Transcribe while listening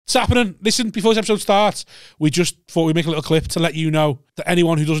It's happening. Listen, before this episode starts, we just thought we'd make a little clip to let you know that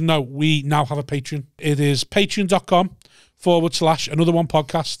anyone who doesn't know, we now have a Patreon. It is patreon.com/another one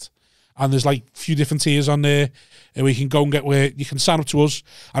podcast. And there's like a few different tiers on there. And we can go and get where you can sign up to us.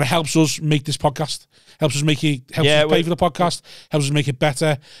 And it helps us make this podcast. Helps us make it, helps us pay for the podcast. Helps us make it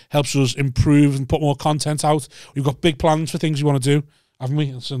better. Helps us improve and put more content out. We've got big plans for things we want to do. Haven't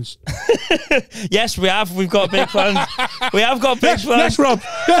we? Since yes, we have. We've got big plans. We have got big plans. Yes, Rob.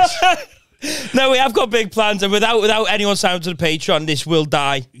 Yes. No, we have got big plans, and without anyone signing to the Patreon, this will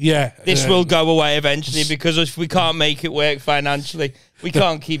die. Yeah. This will go away eventually, because if we can't make it work financially, we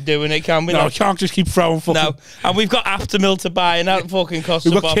can't keep doing it, can we? No, we can't just keep throwing fucking... No, and we've got Aftermill to buy, and that fucking costs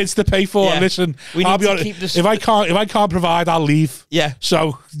We've got kids to pay for. Yeah. Listen, I'll be honest, if I can't provide, I'll leave. Yeah.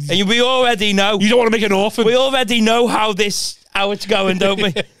 So... And we already know... You don't want to make an orphan. We already know how it's going, don't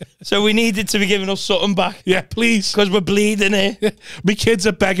we? So we needed to be giving us something back. Yeah, please. Because we're bleeding here. My kids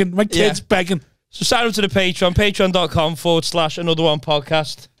are begging. My kids begging. So sign up to the Patreon, patreon.com/another one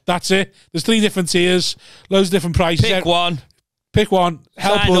podcast. That's it. There's 3 different tiers, loads of different prices. Pick one. Help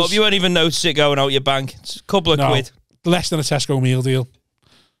sign us. up. You won't even notice it going out your bank. It's a couple of quid. Less than a Tesco meal deal.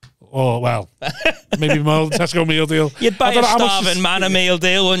 Or, well, maybe more than a Tesco meal deal. You'd buy a starving man a meal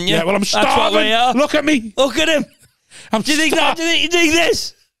deal, wouldn't you? Yeah, well, I'm starving. That's what we are. Look at me. Look at him. Do you think that? Do you think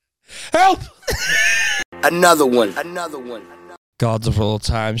this? Help. Another one. Gods of all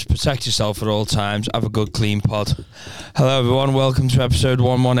times, protect yourself at all times. Have a good, clean pod. Hello, everyone. Welcome to episode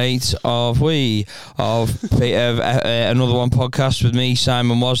 118 of Another One podcast with me,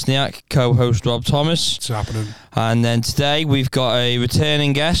 Simon Wozniak, co-host Rob Thomas. What's happening? And then today we've got a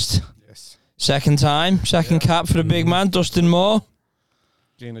returning guest. Yes. Second cap for the big man, Dustin Moore.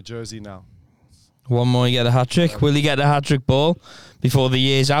 Getting a jersey now. One more, you get a hat trick. Will he get a hat trick ball before the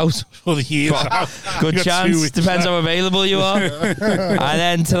year's out? Before the year's out. Good chance. Depends how available you are. And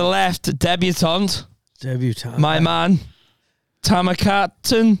then to the left, debutant. My man, Tamer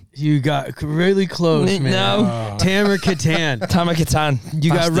Katan. You got really close, man. No. Tamer Katan. Tamer Katan.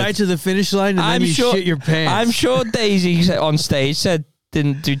 You got right to the finish line, and then you shit your pants. I'm sure Daisy on stage said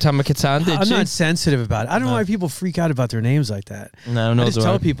didn't do Tamer Katan, did I'm she? not sensitive about it. I don't know why people freak out about their names like that. No, I just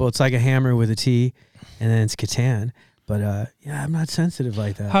tell people it's like a hammer with a T, and then it's Katan. But yeah, I'm not sensitive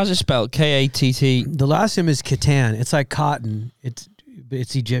like that. How's it spelled? K-A-T-T. The last name is Katan. It's like cotton. It's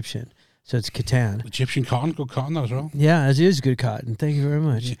Egyptian, so it's Katan. Egyptian cotton, good cotton as well. Yeah, it is good cotton. Thank you very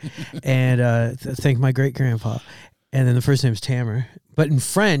much. And thank my great grandpa. And then the first name is Tamer. But in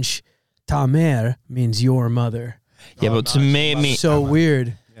French, Tamer means your mother. Yeah, but to me, it means so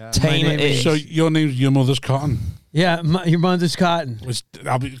weird. Yeah. Tamer. So your mother's cotton. Yeah, your mother's cotton.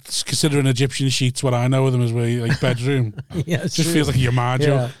 I'll be considering Egyptian sheets. What I know of them is like bedroom. Yeah, it just feels like a Yamar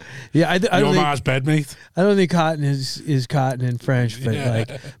joke. Yeah, I don't Yamar's bedmate. I don't think cotton is cotton in French,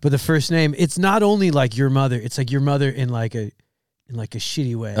 but but the first name, it's not only like your mother. It's like your mother in like a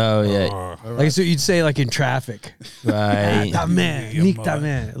shitty way. Oh yeah, like so you'd say like in traffic. Right. That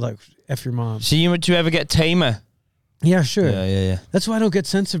man, like F your mom. So do you ever get Tamer? Yeah, sure. Yeah. That's why I don't get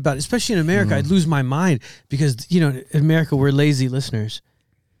sensitive about it, especially in America. I'd lose my mind because, in America, we're lazy listeners.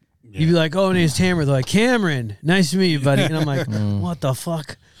 Yeah. You'd be like, oh, my name's Tamer. They're like, Cameron, nice to meet you, buddy. And I'm like, what the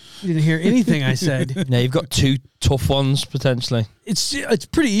fuck? You didn't hear anything I said. Yeah, you've got 2 tough ones, potentially. It's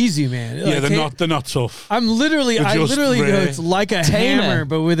pretty easy, man. Yeah, they're not tough. I literally go, it's like a hammer,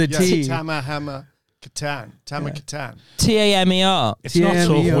 but with a T. Tamer, hammer. Katan. Tamer Katan. Tamer. It's not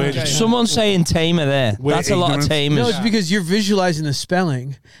tough. Someone's saying Tamer there. That's a lot of Tamers. No, it's because you're visualizing the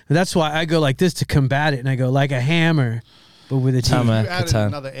spelling. That's why I go like this to combat it, and I go like a hammer, but with a T. If you added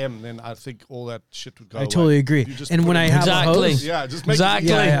another M, then I think all that shit would go away. I totally agree. And when I have a host... just make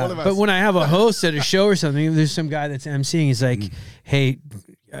it But when I have a host at a show or something, if there's some guy that's emceeing, he's like, hey,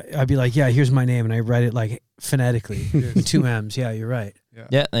 I'd be like, yeah, here's my name, and I write it like phonetically with 2 M's. Yeah, you're right.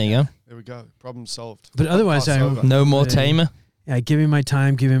 Yeah, there you go. There we go. Problem solved. But otherwise, no more Tamer. Yeah, give me my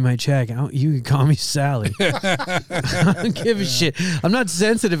time, give me my check. You can call me Sally. I don't give a shit. I'm not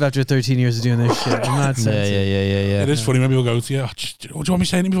sensitive after 13 years of doing this shit. I'm not sensitive. Yeah. It is funny when people go to you, what do you want me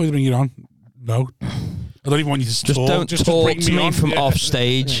saying before you bring it on? No. I don't even want you to just talk. Don't talk to me from off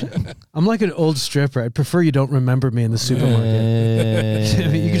stage. I'm like an old stripper. I'd prefer you don't remember me in the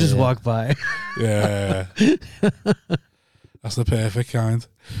supermarket. You can just walk by. Yeah. That's the perfect kind.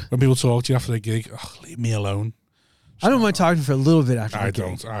 When people talk to you after a gig, leave me alone. I don't mind talking for a little bit after I the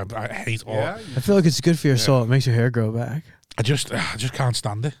don't. gig. I hate all. I feel like it's good for your soul. It makes your hair grow back. I just can't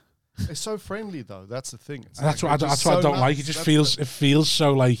stand it. It's so friendly though. That's the thing. That's what I don't like. It just feels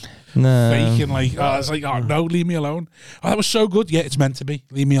so like fake and like it's like no, leave me alone. Oh, that was so good. Yeah, it's meant to be.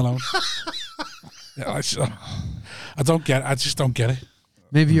 Leave me alone. I don't get it. I just don't get it.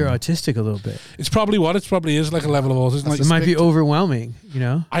 Maybe you're autistic a little bit. It's probably what it probably is, like a level of autism. Like, It might be overwhelming, you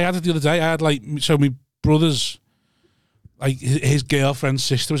know? I had it the other day. I had like, so my brother's, like his girlfriend's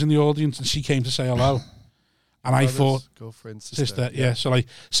sister was in the audience and she came to say hello. And I thought, girlfriend, sister, yeah. So like,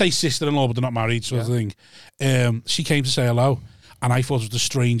 say sister-in-law, but they're not married, sort of thing. She came to say hello. And I thought it was the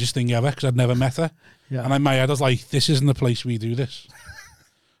strangest thing ever because I'd never met her. Yeah. And in my head, I was like, this isn't the place we do this.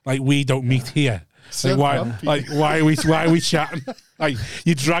 Like, we don't meet here. Like, why are we chatting? Like,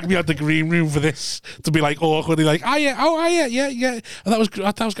 you dragged me out the green room for this to be like awkwardly like, yeah. And that was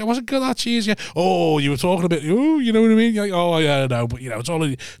wasn't good. That cheese, yeah. Oh, you were talking a bit. Oh, you know what I mean? You're like, oh yeah, no, but you know, it's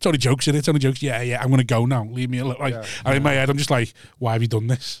only jokes in it. It's only jokes. Yeah. I'm gonna go now. Leave me alone. Like, and in my head, I'm just like, why have you done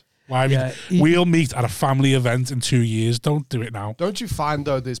this? Why have you? We'll meet at a family event in 2 years. Don't do it now. Don't you find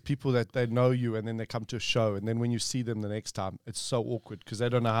though, there's people that they know you and then they come to a show and then when you see them the next time, it's so awkward because they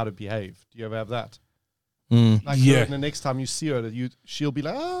don't know how to behave. Do you ever have that? Like her, and the next time you see her, she'll be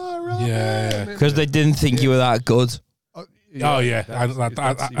like, right. Yeah. Because they didn't think you were that good.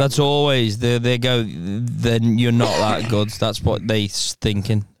 That's always, they go, then you're not that good. That's what they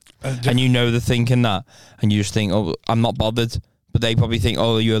thinking. And you know they're thinking that. And you just think, oh, I'm not bothered. But they probably think,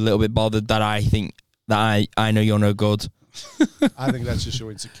 oh, you're a little bit bothered that I think that I know you're no good. I think that's just your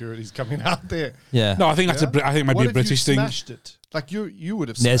insecurities coming out there. Yeah. No, I think that's I think it might be a British thing. Smashed it? Like you would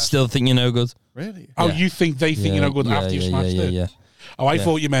have They still think you're no good. Really? Oh, you think they think you're no good after you've smashed it? Yeah. Oh, I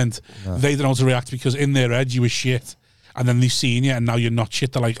thought you meant they don't know how to react because in their head you were shit. And then they've seen you and now you're not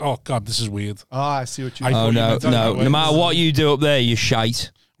shit. They're like, oh, God, this is weird. Oh, I see what you mean. Oh, no. No matter what you do up there, you're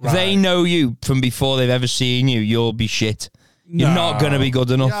shite. Right. If they know you from before they've ever seen you, you'll be shit. You're not going to be good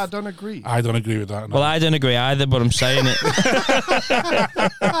enough. Yeah, I don't agree. I don't agree with that. No. Well, I don't agree either, but I'm saying it.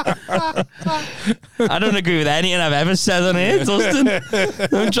 I don't agree with anything I've ever said on here, Dustin.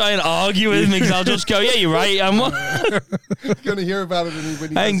 Don't try and argue with me because I'll just go, yeah, you're right. I'm going to hear about it when he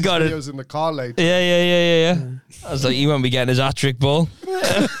does his videos in the car later. Yeah. I was like, he won't be getting his hat-trick ball.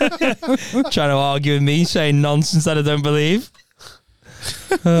 Trying to argue with me, saying nonsense that I don't believe.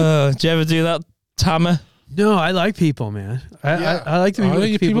 Do you ever do that, Tamer? No, I like people, man. I like to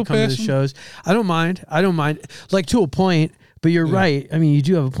be people come to the shows. I don't mind. Like to a point, but you're right. I mean, you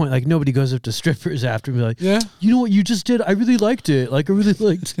do have a point. Like nobody goes up to strippers after and be like, you know what you just did? I really liked it. Like I really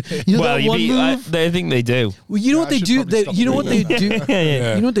liked. You know that one move? They think they do. Well, you know what they do. You know what they do.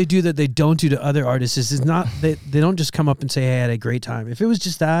 You know what they do that they don't do to other artists is not they don't just come up and say, "Hey, I had a great time." If it was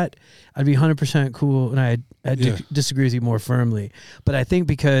just that, I'd be 100% cool, and I'd disagree with you more firmly. But I think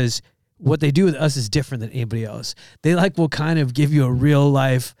because what they do with us is different than anybody else. They will kind of give you a real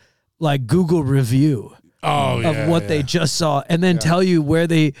life like Google review of what they just saw and then tell you where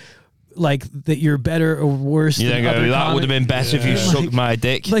they like that you're better or worse. You than go, that would have been better if you sucked my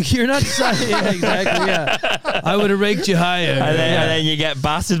dick. Like you're not exactly. I would have raked you higher. And then you get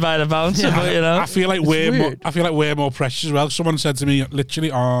battered by the bouncer, but, you know. I feel like we're more precious as well. Someone said to me literally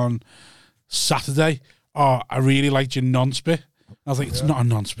on Saturday, "Oh, I really liked your nonce." I was like, it's not a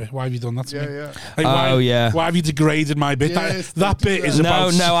non-spit. Why have you done that to me? Like, why have you degraded my bit? That bit is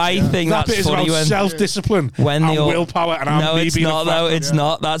about... No, I think that that's bit is funny about self-discipline and willpower. And no, it's not, though. It's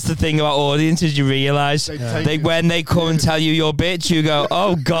not. That's the thing about audiences. You realise when they come and tell you your bits, you go,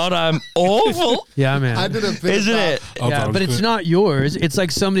 oh, God, I'm awful. Yeah, man. I did a bit Isn't it? Yeah, but it's not yours. It's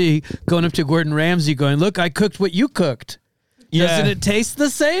like somebody going up to Gordon Ramsay going, look, I cooked what you cooked. Doesn't it taste the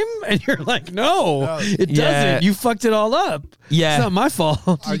same? And you're like, no, it doesn't. You fucked it all up. Yeah. It's not my fault.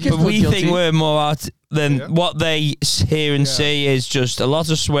 But we think we're more art than what they hear and see is just a lot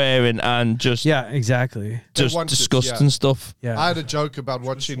of swearing and just... Yeah, exactly. Just disgusting stuff. Yeah. I had a joke about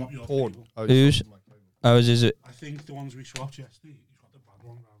watching porn. Whose? Oh, is it? I think the ones we swapped yesterday, you got the bad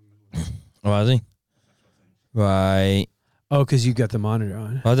one. Oh, has he? Right. Oh, because you got the monitor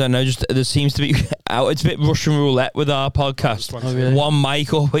on. I don't know. Just there seems to be it's a bit Russian roulette with our podcast. Oh, really? One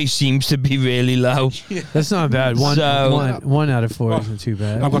mic always seems to be really low. That's not bad. One out of 4 isn't too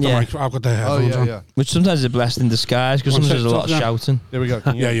bad. I've got the mic. I've got the headphones on. Which sometimes is a blessing in disguise because sometimes there's a lot of shouting. There we go.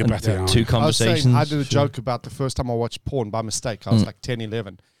 You're better. Two conversations. I did a joke about the first time I watched porn by mistake. I was like 10,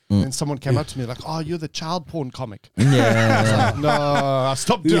 11. And someone came up to me like, oh, you're the child porn comic. Yeah. No, I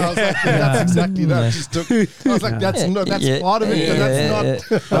stopped doing it. I was like, that's exactly that. I was like, that's part of it, but that's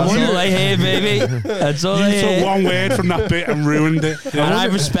not. That's all I hear, baby. That's all I hear. You took one word from that bit and ruined it. And I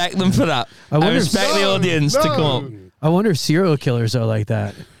respect them for that. I respect the audience to come up. I wonder if serial killers are like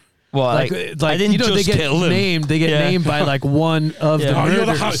that. Well, I didn't just they get kill them. named. They get named by like one of the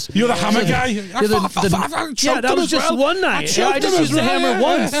murders. You're the hammer guy. That was just one night. I just used the hammer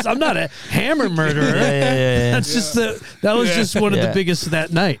once. I'm not a hammer murderer. That's just that was just one of the biggest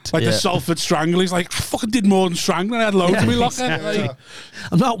that night. Like the Salford Strangler. He's like, I fucking did more than strangling. I had loads in my locker. Exactly.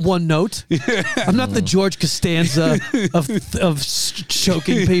 I'm not one note. I'm not the George Costanza of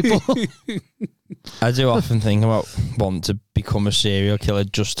choking people. I do often think about wanting to become a serial killer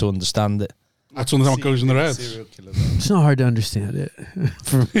just to understand it. That's one of what goes in their head. It's not hard to understand it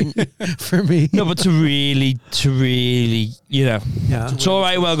for me. No, but to really, you know. Yeah. It's all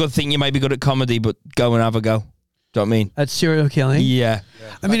right, well, good thing you might be good at comedy, but go and have a go. Do you know what I mean? At serial killing? Yeah.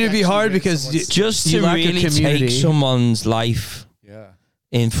 I mean, it'd be hard because just to really take someone's life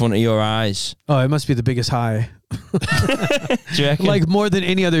in front of your eyes. Oh, it must be the biggest high. Do you reckon? Like more than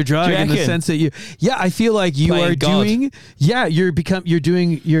any other drug in the sense that I feel like you are doing, you're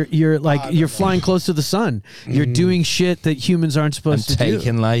flying close to the sun. You're doing shit that humans aren't supposed to do.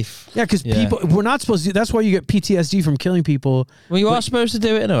 Taking life. Yeah, because we're not supposed to, that's why you get PTSD from killing people. Well, you are supposed to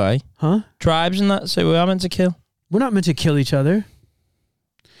do it in a way. Huh? Tribes and that, so we are meant to kill. We're not meant to kill each other.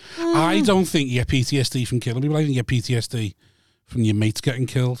 I don't think you get PTSD from killing people. I think you get PTSD from your mates getting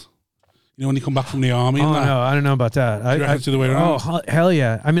killed. You know, when you come back from the army. Oh, no, I don't know about that. I the way around? Oh, hell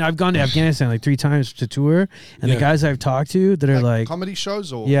yeah. I mean, I've gone to Afghanistan like 3 times to tour, and the guys I've talked to that are like comedy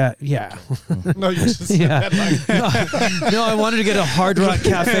shows or yeah. No, you just said that no, I wanted to get a Hard Rock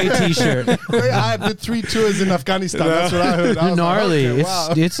Cafe T-shirt. I did 3 tours in Afghanistan. That's what I heard. Gnarly.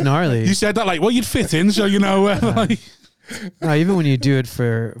 Like, okay, it's gnarly. You said that like, well, you'd fit in, so you know. No, even when you do it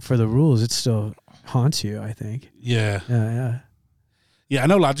for the rules, it still haunts you, I think. Yeah, I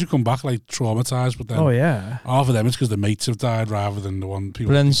know lads who come back like traumatized, but then half of them it's because the mates have died rather than the one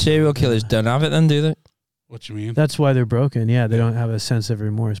people. But then serial killers don't have it, then, do they? What do you mean? That's why they're broken. Yeah, they don't have a sense of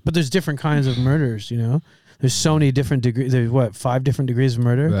remorse. But there's different kinds of murders. You know, there's so many different degrees. There's 5 different degrees of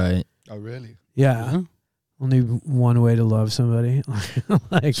murder. Right. Oh, really? Yeah. Only one way to love somebody.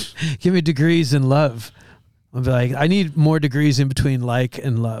 Like, give me degrees in love. I'll be like, I need more degrees in between like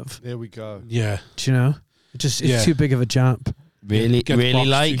and love. There we go. Yeah. Do you know? It's too big of a jump. Really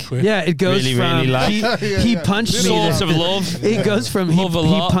like? Yeah, it goes really, from really like. He punched me. Source of love. It goes from he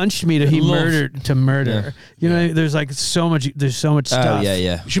punched me to he murdered to murder. You know, there's like so much. There's so much stuff. Oh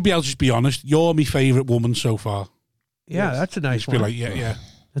yeah. You should be able to just be honest. You're my favorite woman so far. Yeah, that's a nice one. Be like, yeah.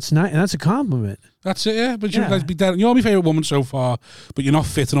 That's nice, and that's a compliment. That's it. Yeah, but you guys be dead. You're my favorite woman so far, but you're not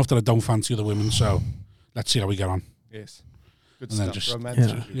fit enough that I don't fancy other women. So let's see how we get on. Yes. Good and stuff. Just,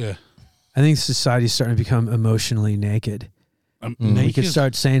 romantic. Yeah. I think society's starting to become emotionally naked. We can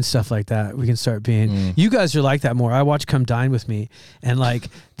start saying stuff like that. We can start being. You guys are like that more. I watch Come Dine With Me, and like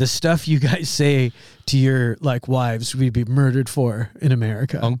the stuff you guys say to your like wives, we'd be murdered for in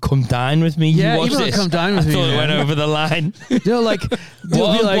America. On Come Dine With Me. Yeah, even on Come Dine With Me. I thought it went over the line. You know, like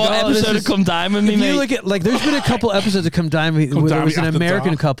what episode of Come Dine With Me? If you look at like, there's been a couple episodes of Come Dine With Me where there was an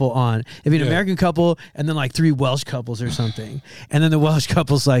American couple on. It'd be an American couple, and then like 3 Welsh couples or something, and then the Welsh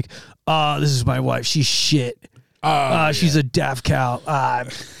couple's like, "Oh, this is my wife. She's shit." She's a daft cow.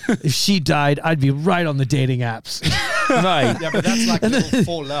 If she died, I'd be right on the dating apps. Right. Yeah, but that's like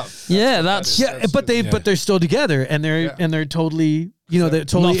full love. That's but they're still together, and they're totally, you know, they're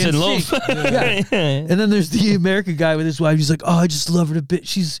totally not in love. And then there's the American guy with his wife. He's like, oh, I just love her a bit.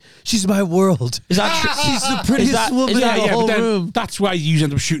 She's my world. Is that true? She's the prettiest woman in the whole room. That's why you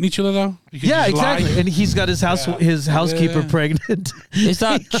end up shooting each other, though. Yeah, exactly. And he's got his housekeeper pregnant. Is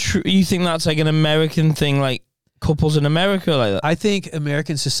that true? You think that's like an American thing, like couples in America like that? I think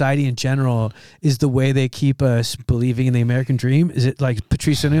American society in general is the way they keep us believing in the American dream. Is it like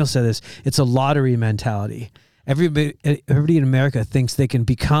Patrice O'Neill said this? It's a lottery mentality. Everybody in America thinks they can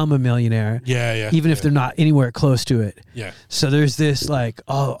become a millionaire. Even if they're not anywhere close to it. Yeah. So there's this like,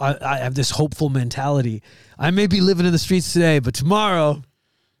 oh, I have this hopeful mentality. I may be living in the streets today, but tomorrow.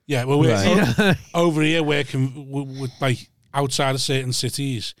 Yeah. Well, we're over here working with like outside of certain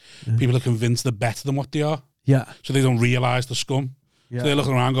cities, people are convinced they're better than what they are. Yeah. So they don't realise the scum. Yeah. So they're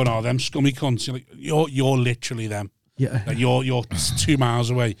looking around going, oh, them scummy cunts. You're like, you're literally them. Yeah. Like you're 2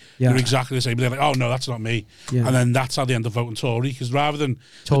 miles away. Yeah. You're exactly the same. But they're like, oh, no, that's not me. Yeah. And then that's how they end up voting Tory. Because rather than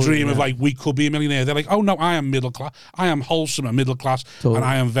the dream of like, we could be a millionaire, they're like, oh, no, I am middle class. I am wholesome and middle class. And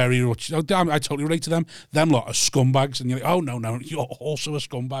I am very rich. Oh, damn, I totally relate to them. Them lot are scumbags. And you're like, oh, no, you're also a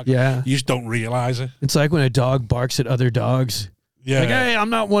scumbag. Yeah. You just don't realise it. It's like when a dog barks at other dogs. Yeah. Like, hey,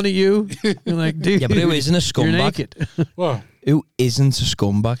 I'm not one of you. You're like, dude. Yeah, but who isn't a scumbag? You're naked. What? Who isn't a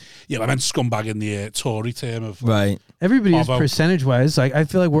scumbag? Yeah, I meant scumbag in the Tory term of... Right. Everybody is percentage-wise. Like, I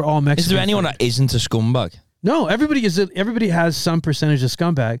feel like we're all Mexican. Is there anyone that isn't a scumbag? No, everybody has some percentage of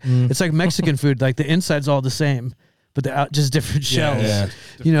scumbag. It's like Mexican food. Like the inside's all the same, but just different shells. Yeah.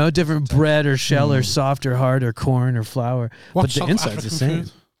 You know, different bread or shell or soft or hard or corn or flour. What's but the inside's African the same.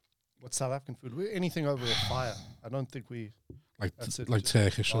 food? What's South African food? Anything over a fire. I don't think we... Like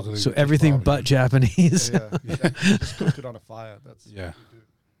Turkish or something. So everything but Japanese. Just cook it on a fire. That's what we do.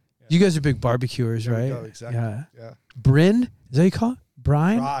 You guys are big barbecuers, There we right? go, exactly. Yeah. Bryn? Is that what you call it?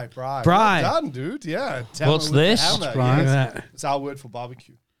 Brine? Bri. Bri. Well done, dude. Yeah. Tamer What's with the this? hammer, Bri. yes. It's our word for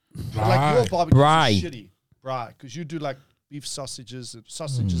barbecue. But Bri. like your barbecue Bri. is shitty. Bri. Because you do like beef sausages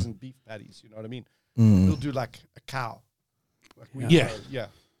and beef patties. You know what I mean? Mm. We'll do like a cow. Like we Yeah.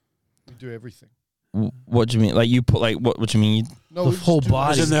 We do everything. What do you mean? Like you put like what do you mean? No, The we just whole do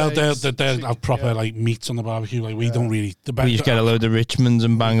body. So steaks, they'll chicken, have proper like meats on the barbecue. Like we don't really. We just get a load of Richmonds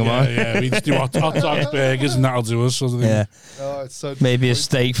and bang them on. Yeah, we just do hot dogs, burgers, and that'll do us. Sort of thing. Yeah. Oh, it's so Maybe a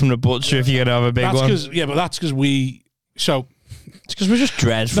disappointing. steak from the butcher if you're gonna have a big one. That's because we. So It's because we're just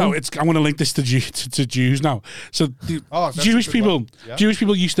dreadful. no, I'm going to link this to Jews now. So Oh, that's a Jewish good people, one. Yeah. Jewish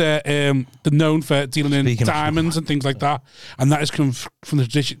people used to they're known for dealing in Speaking of- diamonds and things like that, and that has come from the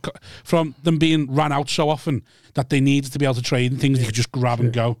tradition, from them being ran out so often that they needed to be able to trade in things they could just grab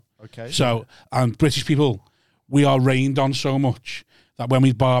and go. Okay. So, and British people, we are rained on so much that when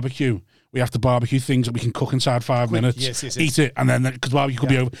we barbecue, we have to barbecue things that we can cook inside 5 minutes, Yes. eat it, and then because barbecue could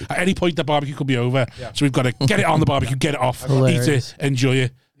be over at any point, the barbecue could be over. Yeah. So we've got to get it on the barbecue, get it off, Hilarious. eat it, enjoy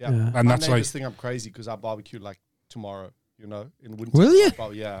it, Yeah. and My that's like neighbors think I'm crazy because I barbecue like tomorrow, you know, in winter. Will you?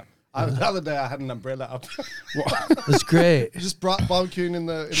 Oh, yeah. The other day I had an umbrella up. That's great. Just barbecuing in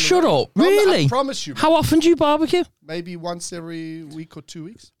the... Shut up. No, Really? I promise you. How often do you barbecue? Maybe once every week or 2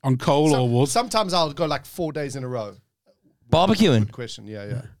 weeks. on coal or wood. Sometimes I'll go like 4 days in a row. Barbecuing? Good question.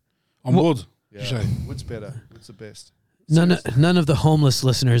 Yeah. On wood. You Yeah. say. Wood's better. Wood's the best. None of the homeless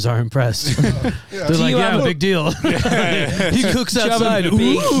listeners are impressed. They're like, you have a- big deal. He cooks Do you have outside. a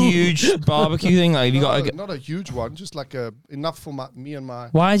big, Ooh. huge barbecue thing? Like, have you got? Not a huge one, just like enough for me and my...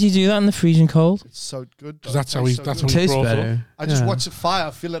 Why do you do that in the freezing cold? It's so good. Because though. that's It how we. tastes so That's good. how we Tastes brought up. better. I just Yeah. watch a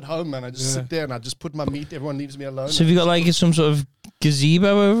fire, feel at home, and I just sit there and I just put my meat. Everyone leaves me alone. So have you got like some sort of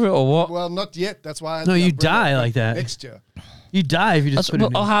gazebo over it or what? Well, not yet. That's why. I had No, the you umbrella die like that. next year. You die if you just put it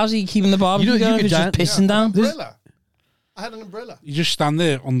in. How's he keeping the barbecue You going? could It's just die- pissing down. Umbrella. I had an umbrella. You just stand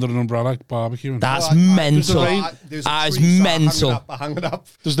there under an umbrella barbecuing. That's Oh, I- mental. there's a That is tree, so mental. I hung it up.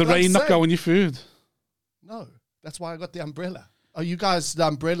 Does the But I'm rain not saying- go on your food? No, that's why I got the umbrella. Oh, you guys, the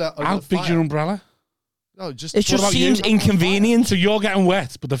umbrella over How the big's fire. your umbrella? No, just. It What just about you? seems inconvenient. So you're getting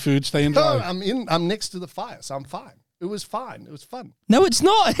wet, but the food's staying No, dry. I'm next to the fire, so I'm fine. It was fine. It was fun. No, it's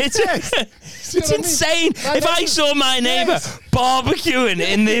not. It's See it's what I mean? insane. My If I neighbour- saw my neighbour Yes. barbecuing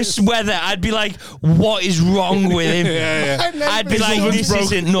in this weather, I'd be like, "What is wrong with him?" I'd be like, neighbour's "This broke.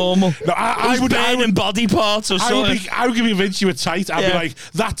 isn't normal." No, I would burning body parts or I something. would be convinced you were tight. I'd be Yeah. like,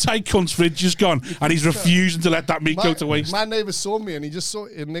 that tight cunt's fridge is gone, and he's refusing to let that meat go to waste. My neighbor saw me and he just saw.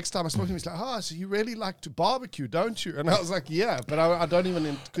 And next time I spoke to him, he's like, "Oh, so you really like to barbecue, don't you?" And I was like, "Yeah, but I don't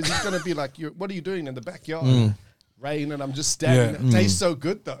even because he's gonna be like, "What are you doing in the backyard?" Rain, and I'm just standing. Yeah. It tastes so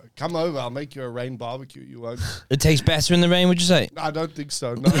good though. Come over, I'll make you a rain barbecue. You won't. It tastes better in the rain, would you say? I don't think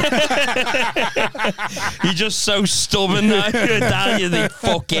so. No. You're just so stubborn now. You're down. You think,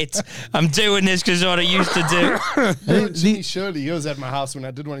 "Fuck it, I'm doing this because what I used to do." Jimmy Shirley, he was at my house when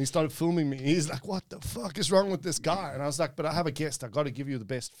I did one. He started filming me. He's like, "What the fuck is wrong with this guy?" And I was like, "But I have a guest. I got to give you the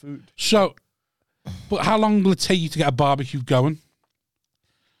best food." So, but how long will it take you to get a barbecue going?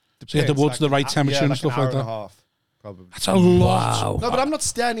 So you have to Depends, wood to the right temperature and an stuff hour like and a that? half, probably. That's a lot. No, but I'm not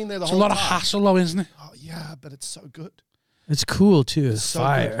standing there the It's a whole lot time. of hassle, though, isn't it? Oh yeah, but it's so good. It's cool too. It's So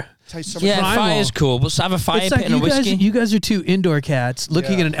fire. good. Tastes so Yeah, much. Primal. fire's cool, but have a fire It's pit like and a whiskey. you guys are two indoor cats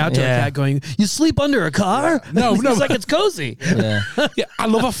looking Yeah. at an outdoor Yeah. cat going, "You sleep under a car?" No, It's no. like it's cozy. yeah. Yeah, I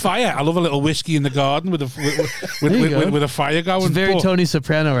love a fire. I love a little whiskey in the garden with a There you go. with a fire going. It's very but- Tony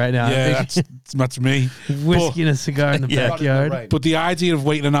Soprano right now. Yeah, I think that's me. whiskey and a cigar in the Yeah. backyard. But the idea of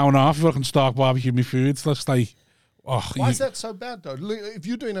waiting an hour and a half before I can start barbecuing my food, it's just like, oh, Why is that so bad though? Look, if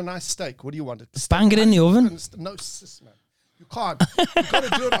you're doing a nice steak, what do you want? Bang it in the oven. No, sis, man. You can't. You got to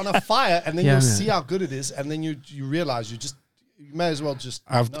do it on a fire, and then Yeah, you'll man. see how good it is, and then you realize you may as well just.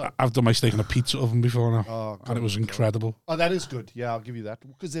 no. I've done my steak in a pizza oven before now, Oh, and it was incredible. Oh, that is good. Yeah, I'll give you that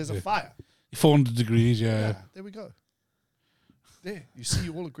because there's a fire. 400 degrees, yeah. There we go. There, you see,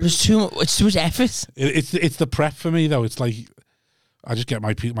 you all agree. There's too much. It's too much effort. It's the prep for me though. It's like I just get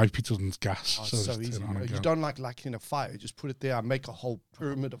my pizzas and gas. Oh, so it's just so turn easy. it on and You go. don't like lighting a fire. You just put it there. I make a whole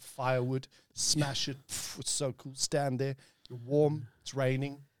pyramid of firewood, smash it. Pff, it's so cool. Stand there. You're warm. It's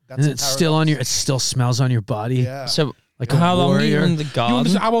raining. That's And it's still on paradise. it still smells on your body. Yeah. So, Like a how long are you warrior. in the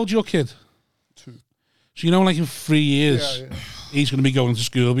garden? How old's your kid? 2. So like in 3 years, he's going to be going to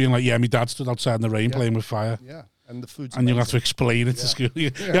school being like, my dad stood outside in the rain playing with fire. Yeah. And the food's and you'll have to explain it to school.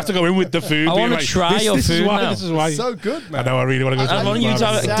 You have to go in with the food. I want to try your food now. This is why. It's so good, man. I know. I really want to go. I want you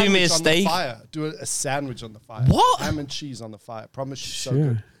to do me a steak. Do a sandwich on the fire. What? Ham and cheese on the fire. Promise you, so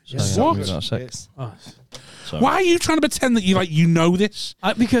good. What? Yes. Why are you trying to pretend that you know this?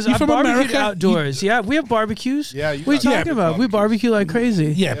 Because I've barbecued outdoors. Yeah, we have barbecues. Yeah, what are you talking about? We barbecue like crazy.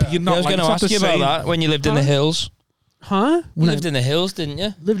 Yeah, but you're not. I was going to ask you about that when you lived in the hills. Huh? You lived in the hills, didn't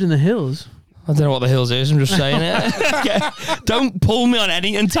you? Lived in the hills. I don't know what the hills is. I'm just saying it. Don't pull me on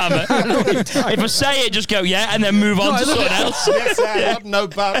anything, Tamer. If I say it, just go and then move on to something else. Yes, no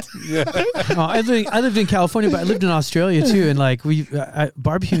but. Yeah. I lived in California, but I lived in Australia too, and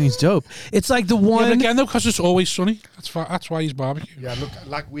barbecuing's dope. It's like the one. Yeah, but again, though, because it's always sunny. That's why he's barbecue. Yeah, look,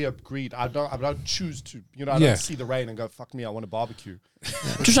 like we agreed. I don't choose to. I don't see the rain and go, fuck me, I want to barbecue.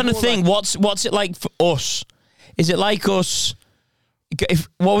 Just trying to think, what's it like for us? Is it like us?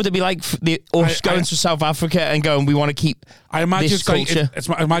 What would it be like for us going to South Africa and going, we want to keep I imagine this culture?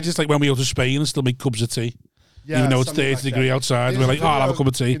 I imagine it's like when we go to Spain and still make cups of tea. Yeah, even though it's 30 degrees outside, we're like, I'll have a cup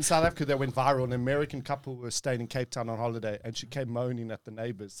of tea. In South Africa, that went viral. An American couple were staying in Cape Town on holiday, and she came moaning at the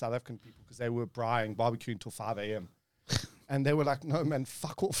neighbors, South African people, because they were barbecuing till 5 a.m. And they were like, no, man,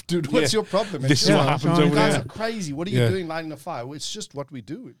 fuck off, dude. What's your problem? This is what happens over there. You guys are crazy. What are you doing lighting a fire? Well, it's just what we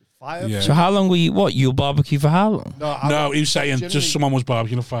do. Fire. Yeah. So how long were you, you'll barbecue for how long? No, he was saying just someone was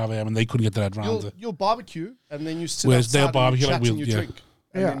barbecuing at 5 a.m. and they couldn't get their head around it. You'll barbecue, and then you sit Whereas they'll outside barbecue and like you drink.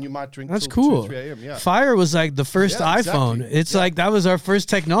 And then you might drink That's till cool. 2, 3 a.m. Yeah. Fire was like the first iPhone. Exactly. It's like that was our first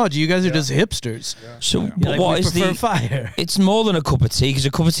technology. You guys are just hipsters. Yeah. So Like, what we is prefer the fire? It's more than a cup of tea, because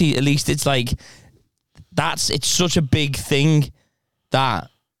a cup of tea, at least it's like it's such a big thing that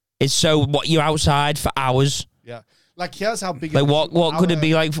it's so what you're outside for hours. Yeah. Like here's how big. Like what could it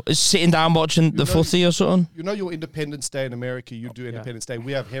be like sitting down watching the footy or something? You know your Independence Day in America. You do Independence Day.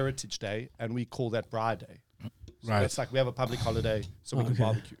 We have Heritage Day, and we call that Bride Day. So Right. it's like we have a public holiday, so we can Okay.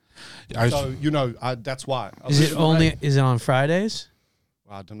 barbecue. I So that's why. Is it on Fridays?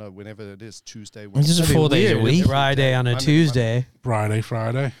 I don't know. Whenever it is, Tuesday. It's just That'd be 4 days a weird. week. Friday on a Monday, Tuesday. Friday.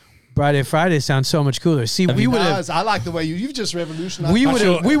 Friday sounds so much cooler. See, we would have. I like the way you've just revolutionized. We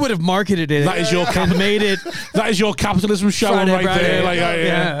would have marketed it. That is your made it. That is your capitalism showing Friday, right there.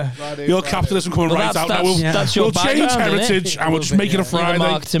 Friday. Like, your capitalism coming right out. Now That's your we'll change background, heritage innit? and we'll just make it a You're a Friday.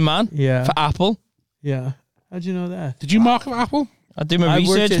 marketing man for Apple. Yeah. How'd you know that? Did you market Apple? I do my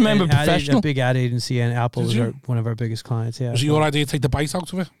research, remember, professional. A big ad agency, and Apple was you? one of our biggest clients. Yeah. Was it your idea to take the bite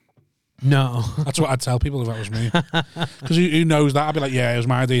out of it? No. That's what I'd tell people if that was me. Because who knows that? I'd be like, it was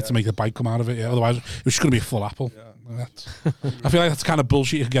my idea to make the bite come out of it. Yeah, otherwise, it was just going to be a full apple. Yeah. I feel like that's the kind of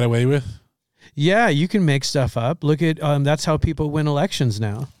bullshit you can get away with. Yeah, you can make stuff up. Look at that's how people win elections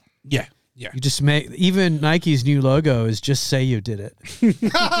now. Yeah. You just make even Nike's new logo is just say you did it.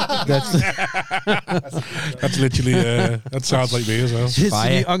 That's literally that sounds like me as well.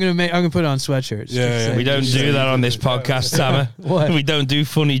 I'm gonna put it on sweatshirts. Yeah. We don't do that on this podcast, Tamer. What? We don't do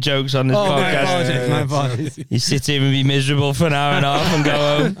funny jokes on this podcast. My apologies. You sit here and be miserable for an hour and a half and go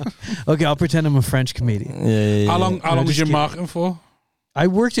home. Okay, I'll pretend I'm a French comedian. Yeah. How long was your marketing for? I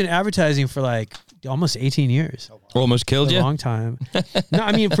worked in advertising for like almost 18 years. Almost killed A you. long time. No,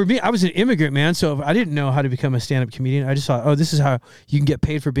 I mean, for me, I was an immigrant, man. So I didn't know how to become a stand-up comedian. I just thought, this is how you can get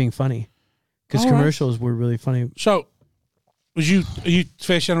paid for being funny. Because commercials were really funny. So, are you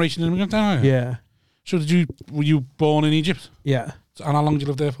first generation immigrant then? Yeah. So were you born in Egypt? Yeah. And how long did you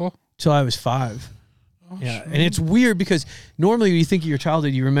live there for? Till I was 5. Yeah, and it's weird because normally when you think of your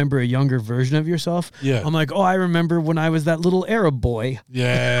childhood, you remember a younger version of yourself. Yeah. I'm like, I remember when I was that little Arab boy.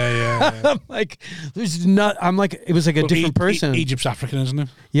 Yeah. I'm like, it was like a different person. Egypt's African, isn't it?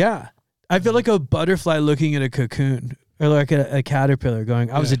 Yeah. I feel like a butterfly looking at a cocoon or like a caterpillar going,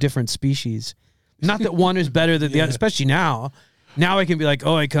 I was a different species. Not that one is better than the other, especially now. Now I can be like,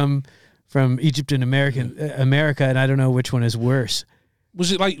 I come from Egypt and America, and I don't know which one is worse.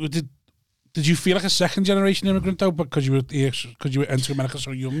 Was it like, did you feel like a second generation immigrant though, because you were entering America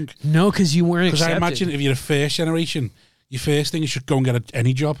so young? No, because you weren't Because accepted. I imagine if you're a first generation, your first thing is just go and get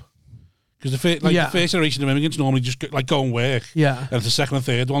any job. Because the first generation of immigrants normally just go and work. Yeah. And the second and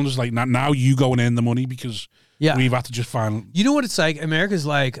third one was like, now you go and earn the money because we've had to just find. You know what it's like? America's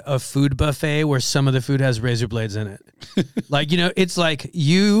like a food buffet where some of the food has razor blades in it. Like, it's like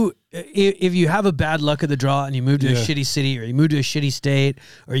you if you have a bad luck of the draw and you move to a shitty city or you move to a shitty state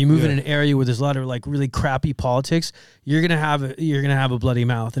or you move in an area where there's a lot of like really crappy politics, you're gonna have a bloody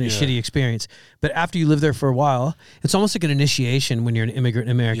mouth and a shitty experience. But after you live there for a while, it's almost like an initiation when you're an immigrant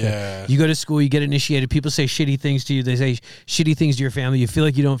in America. Yeah. You go to school, you get initiated. People say shitty things to you. They say shitty things to your family. You feel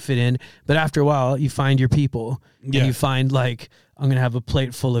like you don't fit in. But after a while, you find your people and you find like, I'm going to have a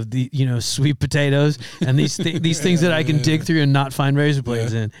plate full of the, sweet potatoes and these things that I can dig through and not find razor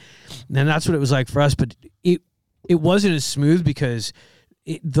blades in. And that's what it was like for us. But it wasn't as smooth because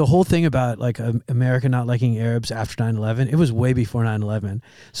the whole thing about like America not liking Arabs after 9/11, it was way before 9/11.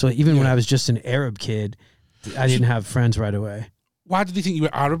 So even when I was just an Arab kid, I didn't have friends right away. Why did they think you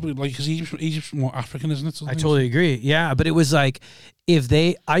were Arab? Like, because Egypt's more African, isn't it? I totally agree. Yeah, but it was like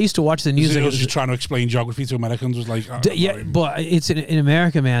I used to watch the news. It was just trying to explain geography to Americans. Was like, but it's in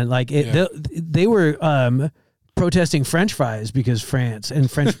America, man. Like they were protesting French fries because France and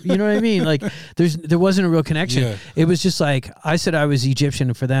French. You know what I mean? Like there wasn't a real connection. Yeah. It was just like I said I was Egyptian,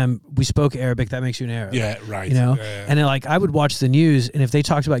 and for them we spoke Arabic. That makes you an Arab. Yeah, right. And then, like I would watch the news, and if they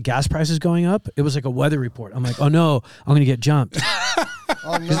talked about gas prices going up, it was like a weather report. I'm like, oh no, I'm gonna get jumped.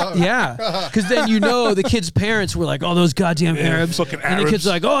 Oh no! Yeah, because then the kids' parents were like, "Oh, those goddamn Arabs," and the kids are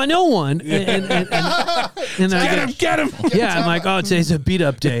like, "Oh, I know one." And get him! Yeah, I'm like, "Oh, today's a beat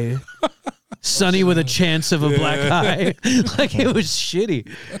up day, sunny with a chance of a black eye." Like it was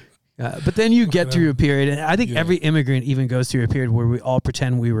shitty. But then you get through a period, and I think every immigrant even goes through a period where we all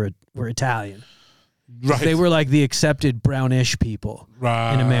pretend we're Italian. Right. They were like the accepted brownish people in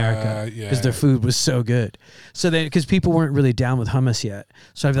America because their food was so good. So then, because people weren't really down with hummus yet,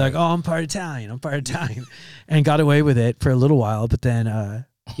 so I'd be like, "Oh, I'm part Italian, and got away with it for a little while. But then, and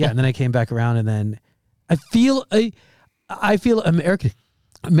then I came back around, and then I feel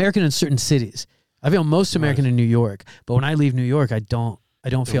American in certain cities. I feel most American in New York, but when I leave New York, I don't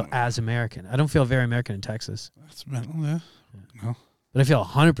feel as American. I don't feel very American in Texas. That's mental, yeah. No. But I feel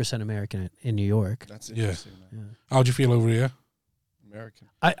 100% American in New York. That's interesting. Yeah. How'd you feel over here? American.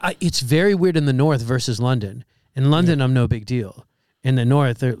 It's very weird in the north versus London. In London, I'm no big deal. In the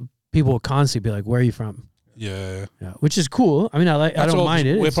north, people will constantly be like, "Where are you from?" Yeah. Which is cool. I mean, I don't mind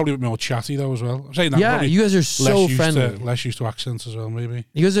it. We're probably a bit more chatty though as well. I'm saying that. Yeah, you guys are so friendly. Less used to accents as well, maybe.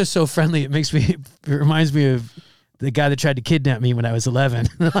 You guys are so friendly. It reminds me of the guy that tried to kidnap me when I was 11.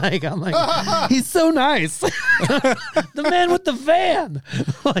 I'm like, he's so nice. The man with the van.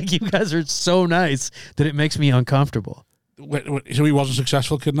 Like, you guys are so nice that it makes me uncomfortable. So he wasn't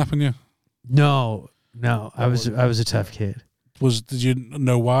successful kidnapping you? No. I was a tough kid. Did you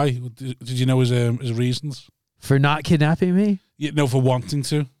know why? Did you know his reasons for not kidnapping me? No, for wanting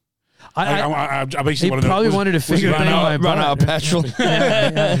to. I basically probably wanted to figure out my run out of petrol.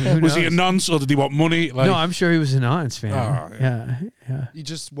 Was he a nonce or did he want money? No, I'm sure he was a nonce, man. Yeah. He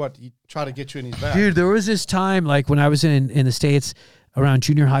just he tried to get you in his bag. Dude, there was this time like when I was in the States around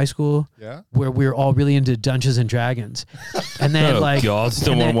junior high school, where we were all really into Dungeons and Dragons, and then God,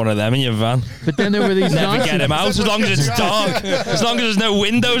 still want one of them in your van. But then there were these never get him out as long as it's dark, as long as there's no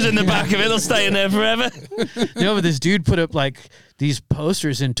windows in the back of it, they'll stay in there forever. But this dude put up like these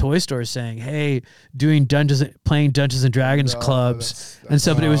posters in toy stores saying, "Hey, playing Dungeons and Dragons clubs," and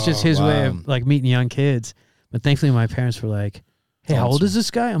so. But it was just his way of like meeting young kids. But thankfully, my parents were like, "Hey, how old is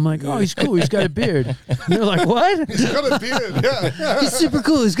this guy?" I'm like, "Oh, he's cool. He's got a beard." And they're like, "What?" He's got a beard. Yeah, he's super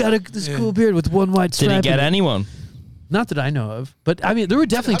cool. He's got this cool beard with one white strap. Did he get anyone? Not that I know of, but I mean, there were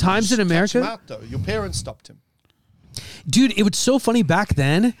definitely times in America. Him out, though? Your parents stopped him. Dude, it was so funny back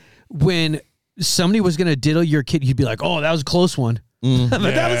then when somebody was gonna diddle your kid. You'd be like, "Oh, that was a close one." But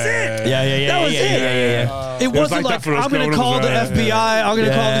that was it. Yeah. That was it. It wasn't like I'm going to call the FBI. I'm going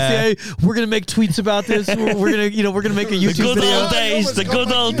to call the CIA. We're going to make tweets about this. We're going to make a YouTube video. The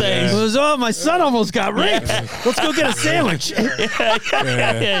good old days. It was, oh, my son almost got raped. Let's go get a sandwich.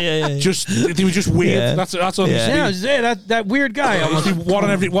 Just they were just weird. That's all. Yeah, that weird guy. One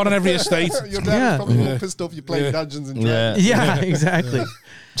on every estate. Your dad was probably pissed off you playing Dungeons and Dragons. Yeah, exactly.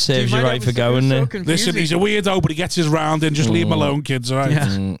 Saves you right for going there. Listen, he's a weirdo, but he gets his round in. Just leave him alone, kids. All right.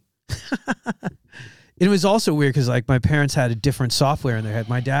 Yeah. It was also weird because like my parents had a different software in their head.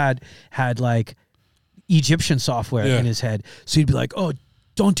 My dad had like Egyptian software in his head, so he'd be like, "Oh,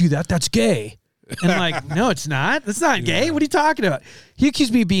 don't do that. That's gay." And I'm like, "No, it's not. That's not gay. What are you talking about?" He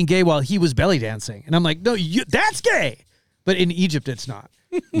accused me of being gay while he was belly dancing, and I'm like, "No, that's gay." But in Egypt, it's not.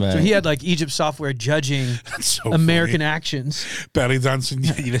 Right. So he had like Egypt software judging American actions. Belly dancing.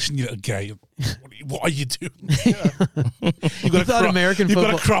 Yeah, you listen, you're gay. What are you doing? You've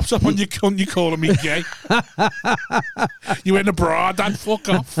got a crop top on your cunt. You calling me gay? You in a bra, Dad? Fuck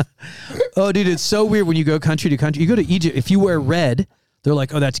off. Oh, dude, it's so weird when you go country to country. You go to Egypt. If you wear red, they're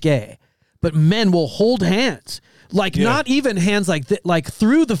like, oh, that's gay. But men will hold hands. Like, not even hands like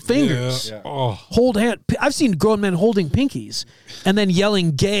through the fingers. Yeah. Oh. Hold hand. I've seen grown men holding pinkies and then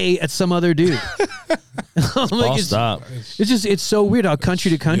yelling gay at some other dude. Like, it's so weird how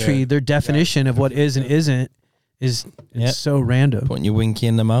country to country, their definition of what is and isn't is so random. Putting your winky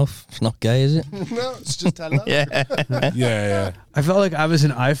in the mouth. It's not gay, is it? No, it's just hello. Yeah. I felt like I was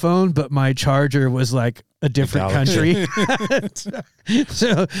an iPhone, but my charger was like a different country.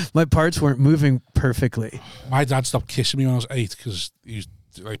 So my parts weren't moving perfectly. My dad stopped kissing me when I was 8 because he's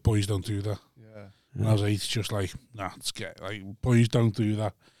like, boys don't do that. Yeah. When I was 8, just like, nah, it's gay. Like, boys don't do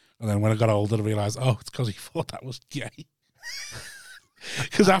that. And then when I got older, I realised, oh, it's because he thought that was gay.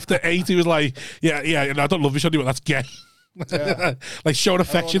 Because after 8, he was like, yeah, I don't love this anymore, that's gay. Yeah. Like, showing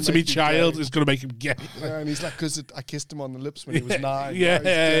affection to my child is going to make him gay. Yeah, and he's like, because I kissed him on the lips when he was 9.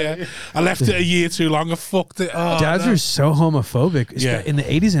 Yeah. I left it a year too long. I fucked it. Oh, Dads are so homophobic. Yeah. In the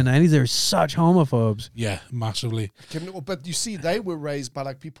 80s and 90s, they were such homophobes. Yeah, massively. But you see, they were raised by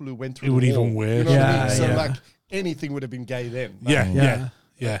like people who went through It would the even war. worse. You know what I mean? So Yeah. like anything would have been gay then. Yeah.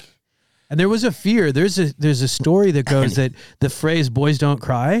 And there was a fear. There's a story that goes that the phrase "boys don't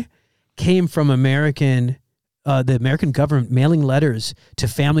cry" came from the American government mailing letters to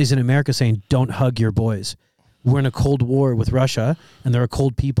families in America saying, "Don't hug your boys. We're in a cold war with Russia, and there are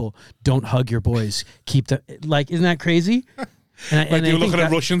cold people. Don't hug your boys. Keep the isn't that crazy?" And you're looking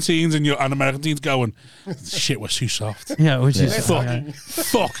at Russian teens and American teens going, shit was too soft. Yeah, which is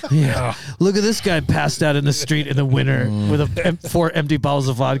Fuck. Yeah. Look at this guy passed out in the street in the winter with 4 empty bottles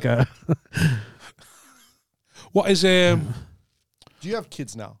of vodka. What is Do you have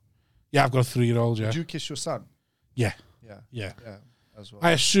kids now? Yeah, I've got a 3-year-old. Yeah. Did you kiss your son? Yeah. As well.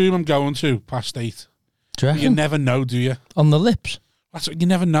 I assume I'm going to past 8. Do you But you reckon? never know, do you? On the lips. That's what, you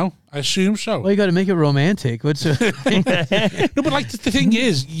never know. I assume so. Well, you got to make it romantic. What's No, but like the thing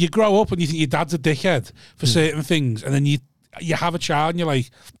is, you grow up and you think your dad's a dickhead for certain things, and then you have a child and you're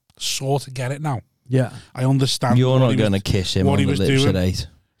like, sort of get it now. Yeah, I understand. You're not going to kiss him on the lips at 8.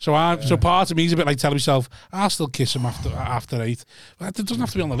 So part of me is a bit like telling myself, I'll still kiss him after 8. But it doesn't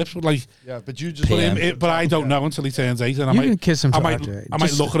have to be on the lips, but like, but you just. But I don't know until he turns 8, and you can kiss him. I might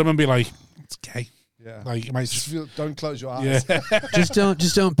look at him and be like, it's gay. Yeah. Like you might just feel, don't close your eyes. Yeah. just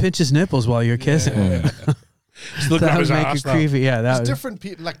don't pinch his nipples while you're kissing. Still that would make it creepy. Yeah, that different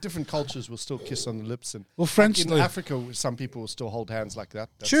people, like different cultures will still kiss on the lips, and French in Africa, some people will still hold hands like that.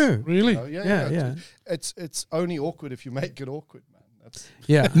 That's, sure, really, yeah. It's only awkward if you make it awkward,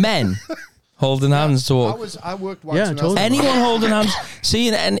 man. Men holding hands to walk. I worked once. Yeah, totally. Anyone holding hands.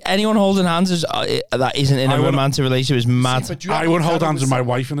 Seeing anyone holding hands is that isn't in a romantic relationship is mad. I would hold hands with my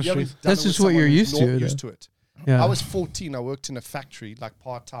wife in the street. That's just what you're used to. Used to it. Yeah. I was 14. I worked in a factory, like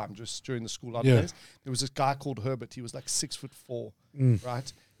part-time, just during the school holidays. There was this guy called Herbert. He was like 6'4",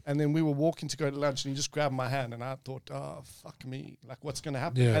 right? And then we were walking to go to lunch, and he just grabbed my hand, and I thought, oh, fuck me. Like, what's going to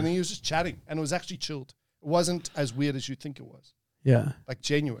happen? Yeah. And then he was just chatting, and it was actually chilled. It wasn't as weird as you think it was. Yeah. Like,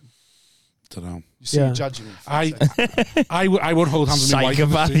 genuine. Don't know. You see, you're judging me. I would hold hands with my wife.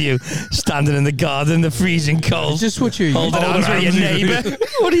 Psychopath, you standing in the garden, the freezing cold. Just what you're holding hands with your neighbour.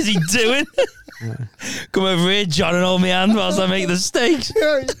 What is he doing? Come over here, John, and hold my hand whilst I make the steaks.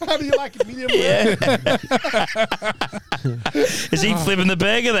 Yeah, how do you like it? Medium rare? Is he flipping the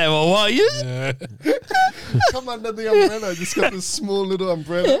burger there, or what? Come under the umbrella. Just got this small little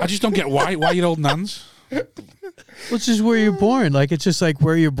umbrella. I just don't get why you're holding hands. Well, it's just where you're born. Like, it's just like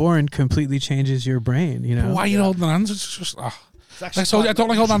where you're born completely changes your brain, you know? But why are you holding hands? It's just, I don't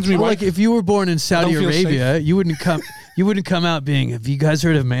like holding hands with my wife. Like, if you were born in Saudi Arabia, you wouldn't come out being, have you guys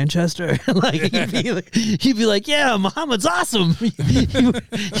heard of Manchester? Like, you'd be like, yeah, Muhammad's awesome. I'm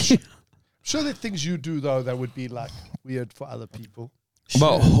sure there are things you do, though, that would be, like, weird for other people.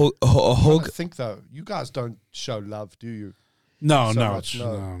 But a hug. I think, though, you guys don't show love, do you? No.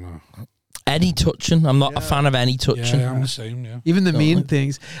 Any touching. I'm not a fan of any touching. Yeah, I'm the same, yeah. Even the mean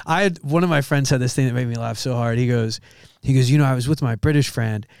things. One of my friends had this thing that made me laugh so hard. He goes, you know, I was with my British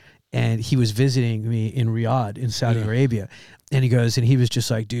friend, and he was visiting me in Riyadh in Saudi Arabia. And he goes, and he was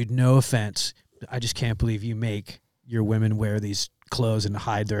just like, dude, no offense, I just can't believe you make your women wear these clothes and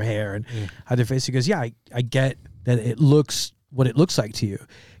hide their hair and hide their face. He goes, yeah, I get that it looks what it looks like to you.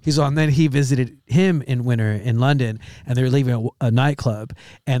 He's on. Then he visited him in winter in London, and they're leaving a nightclub,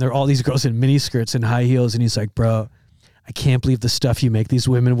 and there are all these girls in mini skirts and high heels, and he's like, bro, I can't believe the stuff you make these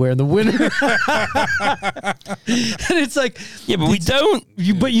women wear in the winter. And it's like, yeah, but we don't.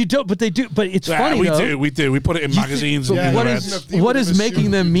 But they do. But it's funny. We do. We put it in magazines. What is making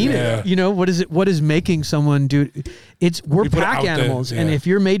them mean it? You know, what is making someone do? We're pack animals, and if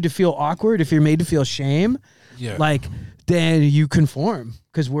you're made to feel awkward, if you're made to feel shame, like then you conform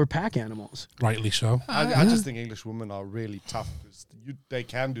because we're pack animals. Rightly so. I just think English women are really tough because they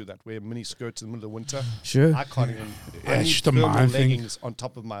can do that. Wear mini skirts in the middle of winter. Sure. I can't even. Yeah, I it's need just a thermal mind thing. leggings on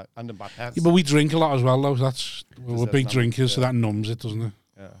top of under my pants. Yeah, but we drink a lot as well, though. We're that big numb? drinkers, so Yeah. that numbs it, doesn't it?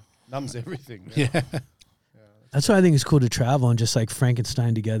 Yeah. Numbs everything. Yeah. That's why I think it's cool to travel and just like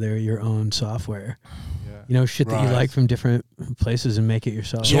Frankenstein together your own software. Yeah. You know, shit that you Right. like from different places and make it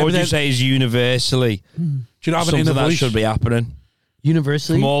yourself. So what would you say is universally Do you not have an something inner that voice? should be happening?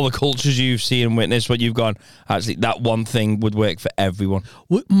 Universally, From all the cultures you've seen and witnessed, what you've gone, actually, that one thing would work for everyone.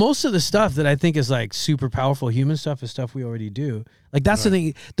 most of the stuff that I think is like super powerful human stuff is stuff we already do. Like that's the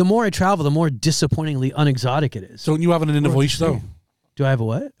thing. The more I travel, the more disappointingly unexotic it is. Don't you have an inner voice, though? Do I have a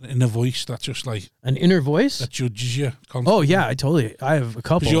what? An inner voice that's just like, An inner voice? that judges you constantly. Oh yeah, I have a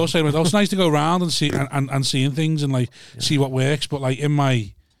couple. Because you're saying, like, oh, it's nice to go around and see and seeing things and like see what works, but like in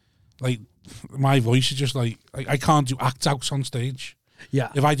my voice is just like I can't do act outs on stage. Yeah.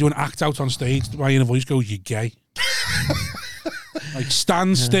 If I do an act out on stage, my inner voice goes, "You're gay." Like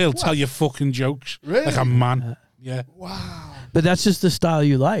stand still, tell your fucking jokes like a man. Yeah. Wow. But that's just the style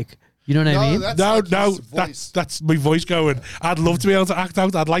you like. You know what I mean? That's my voice going. I'd love to be able to act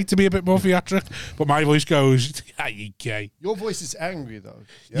out. I'd like to be a bit more theatric, but my voice goes, "Yeah, you gay." Your voice is angry though.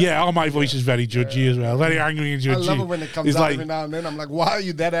 Yeah, my voice is very judgy as well. Very angry and I judgy. love it when it comes It's out like, every now and then. I'm like, why are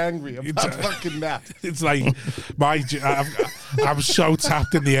you that angry about fucking that? It's like I'm so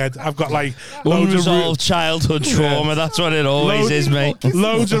tapped in the head. I've got like loads of Unresolved childhood trauma, that's what it always is, mate.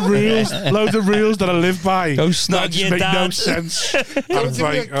 loads of rules that I live by. Go that snug just your make no dad. sense. Don't I'm give me a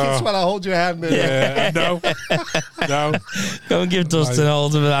like, kiss while I hold your hand there. yeah, no. Go and give Dustin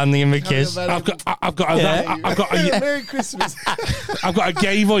hold of it and give him a kiss. I've got Merry Christmas. I've got a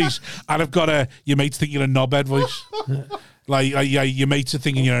gay voice, and I've got your mates think you're a knobhead voice. Like your mates are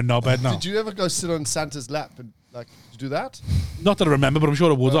thinking you're a knobhead now. Did you ever go sit on Santa's lap and like did you do that? Not that I remember, but I'm sure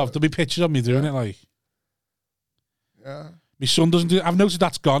I would have. There'll be pictures of me doing it. Like, Yeah. my son doesn't do it. I've noticed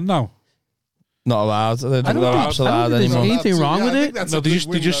that's gone now. Not allowed. They're I don't not think allowed there's anymore. anything wrong with it. No,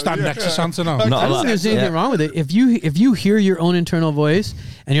 they just stand next to Santa now. Not I don't allowed. think there's anything wrong with it. If you hear your own internal voice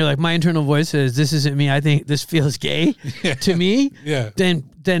and you're like, my internal voice says this isn't me, I think this feels gay to me. Yeah.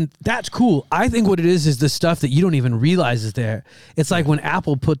 Then that's cool. I think what it is the stuff that you don't even realize is there. It's like when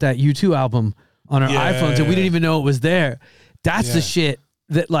Apple put that U2 album on our iPhones and we didn't even know it was there. That's the shit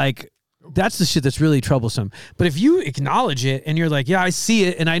that like. That's the shit that's really troublesome. But if you acknowledge it and you're like, yeah, I see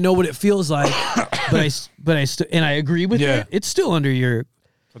it and I know what it feels like, but I agree with it. It's still under your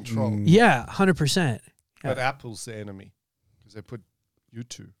control. Yeah, 100%. But Apple's the enemy because they put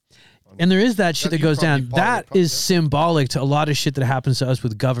U2. And there is that shit that goes down. That is yeah. symbolic to a lot of shit that happens to us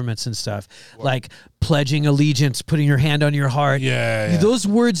with governments and stuff, like pledging allegiance, putting your hand on your heart. Yeah. Those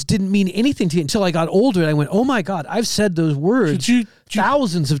words didn't mean anything to me until I got older. And I went, "Oh my God, I've said those words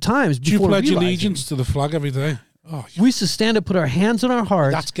thousands of times before." Do you pledge realizing. allegiance to the flag every day? Oh, we used to stand up, put our hands on our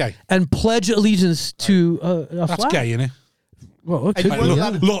hearts. That's gay. And pledge allegiance to a That's flag. gay, isn't it? Well, it could Like, be,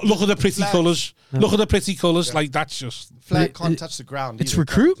 look at the pretty Flags. colours. Look at the pretty colours. Like, that's just... Flag can't touch the ground. It's either,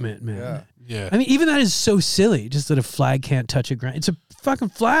 recruitment, man. Yeah. Yeah. I mean, even that is so silly, just that a flag can't touch a ground. It's a fucking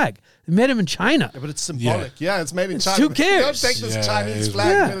flag. They made them in China. Yeah, but it's symbolic. Yeah, it's made in China. Who cares? Don't take this Yeah, it Chinese is. flag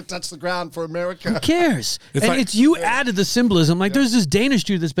Yeah. and let it touch the ground for America. Who cares? It's and like- it's you added the symbolism. Like there's this Danish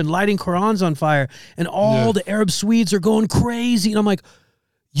dude that's been lighting Qurans on fire, and all the Arab Swedes are going crazy. And I'm like,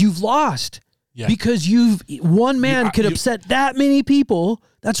 you've lost. Yeah. Because one man could upset that many people.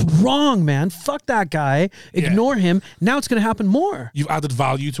 That's wrong, man. Fuck that guy. Ignore him. Now it's going to happen more. You've added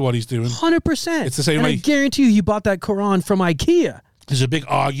value to what he's doing. 100%. It's the same and way- I guarantee you bought that Quran from IKEA. There's a big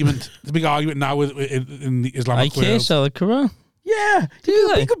argument. There's a big argument now in the Islamic IKEA world. sell the Quran. Yeah.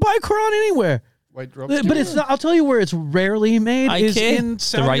 You could buy a Quran anywhere. Wait, Rob, But it's not, I'll tell you where it's rarely made is IKEA, in the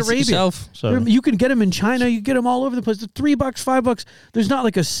Saudi rice Arabia. itself. Sorry. You can get them in China. You get them all over the place. They're $3, $5. There's not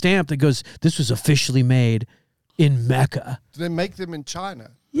like a stamp that goes, this was officially made in Mecca. Do they make them in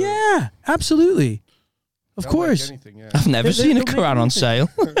China? Yeah, absolutely. Of They'll course. Make anything, yeah. I've never They seen a don't make Quran on anything. sale.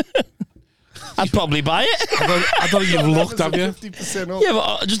 I'd probably buy it. I don't think you've looked, have you? 50% off. Yeah,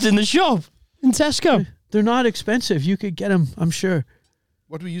 but just in the shop in Tesco. They're not expensive. You could get them, I'm sure.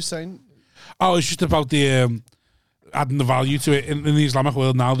 What were you saying? Oh, it's just about the adding the value to it. In the Islamic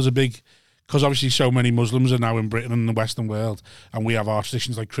world now, there's a big... Because obviously so many Muslims are now in Britain and the Western world, and we have our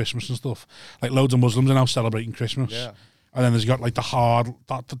traditions like Christmas and stuff. Like loads of Muslims are now celebrating Christmas. Yeah. And then there's got like the hard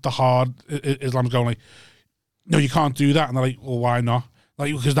Islam's going like, no, you can't do that. And they're like, well, why not?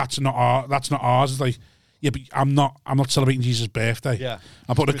 Like, because that's not ours. It's like, Yeah, but I'm not celebrating Jesus' birthday. Yeah.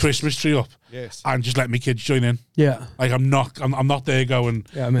 I'm putting a Christmas tree up. Yes. And just let my kids join in. Yeah. Like I'm not there going,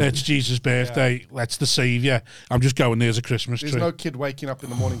 Yeah, man. it's Jesus' birthday, that's the saviour. I'm just going, there's a Christmas There's tree. no kid waking up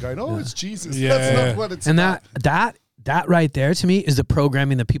in the morning going, "Oh, it's Jesus." Yeah. That's not what it's And about. that right there to me is the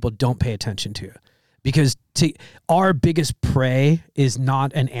programming that people don't pay attention to. Because our biggest prey is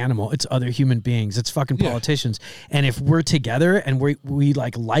not an animal. It's other human beings. It's fucking politicians. And if we're together and we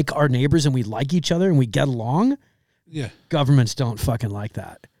like our neighbors and we like each other and we get along, governments don't fucking like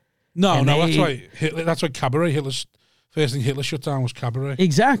that. No, that's why Cabaret, first thing Hitler shut down was Cabaret.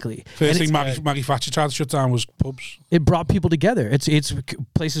 Exactly. First thing Maggie Thatcher tried to shut down was pubs. It brought people together. It's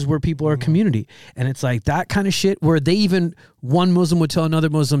places where people are a community. And it's like that kind of shit where one Muslim would tell another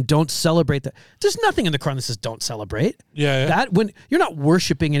Muslim, don't celebrate that. There's nothing in the Quran that says don't celebrate. Yeah. That when you're not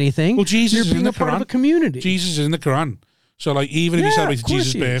worshiping anything, well, Jesus you're being a part of a community. Jesus is in the Quran. So like even if you celebrate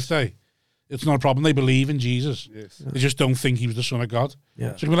Jesus' birthday, it's not a problem. They believe in Jesus. Yes. They just don't think he was the son of God.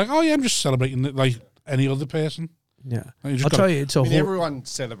 Yeah. So you can be like, oh yeah, I'm just celebrating it like any other person. Yeah. I'll tell you, it's everyone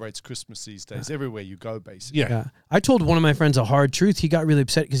celebrates Christmas these days. Everywhere you go, basically. Yeah. I told one of my friends a hard truth. He got really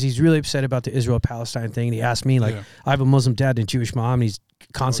upset because he's really upset about the Israel-Palestine thing. And he asked me, like, I have a Muslim dad and a Jewish mom, and he's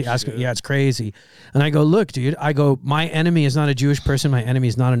constantly asking, it's crazy. And I go, look, dude, my enemy is not a Jewish person. My enemy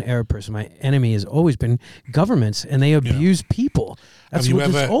is not an Arab person. My enemy has always been governments, and they abuse people. That's what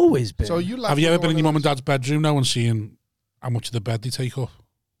it's always been. So have you ever been in your mum and dad's bedroom now and seen how much of the bed they take up?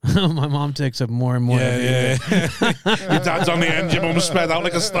 My mom takes up more and more. Yeah. Your dad's on the end. Your mum's spread out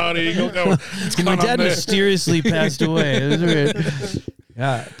like a star eagle. My dad mysteriously passed away. It was weird.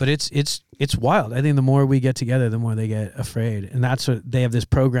 Yeah, but it's wild. I think the more we get together, the more they get afraid, and that's what they have this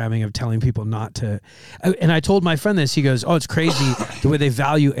programming of telling people not to. And I told my friend this. He goes, "Oh, it's crazy the way they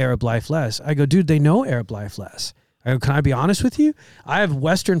value Arab life less." I go, "Dude, they know Arab life less." I go, "Can I be honest with you? I have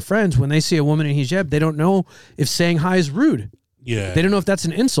Western friends. When they see a woman in hijab, they don't know if saying hi is rude." Yeah. They don't know if that's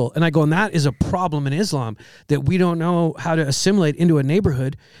an insult. And I go, and that is a problem in Islam, that we don't know how to assimilate into a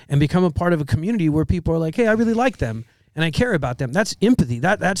neighborhood and become a part of a community where people are like, hey, I really like them and I care about them. That's empathy.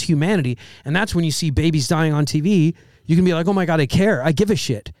 That's humanity. And that's when you see babies dying on TV, you can be like, oh my God, I care. I give a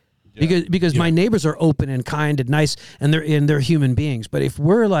shit. Yeah. Because my neighbors are open and kind and nice and they're human beings. But if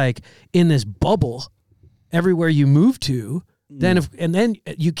we're like in this bubble everywhere you move to, then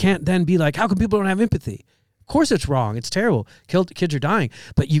you can't then be like, how come people don't have empathy? Of course it's wrong. It's terrible. Kids are dying.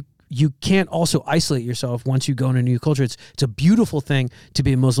 But you can't also isolate yourself once you go in a new culture. It's a beautiful thing to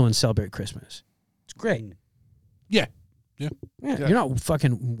be a Muslim and celebrate Christmas. It's great. Yeah. You're not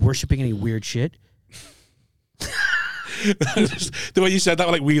fucking worshiping any weird shit. The way you said that,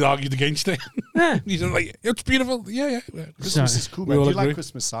 like we argued against it. You said like, it's beautiful. Yeah. Christmas is cool, man. Do you like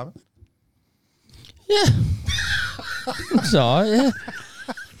Christmas, Simon? Yeah. It's alright, yeah.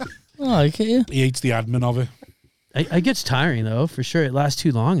 I like it, yeah. He hates the admin of it. It gets tiring, though, for sure. It lasts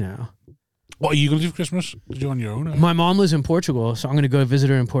too long now. What are you going to do for Christmas? You're on your own? My mom lives in Portugal, so I'm going to go visit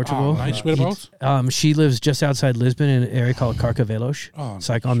her in Portugal. Oh, nice. Whereabouts? She lives just outside Lisbon in an area called Carcavelos. Oh, it's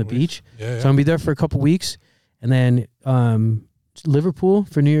like on the beach. Yeah. So I'm going to be there for a couple weeks, and then Liverpool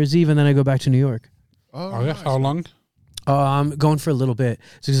for New Year's Eve, and then I go back to New York. Oh yeah. Nice. How long? I'm going for a little bit.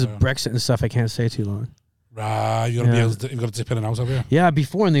 Because of Brexit and stuff, I can't stay too long. Right, you've got to dip in and out, have you? Yeah,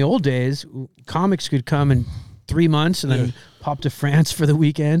 before in the old days, comics could come in 3 months and then pop to France for the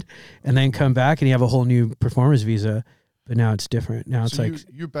weekend and then come back and you have a whole new performer's visa. But now it's different. Now it's like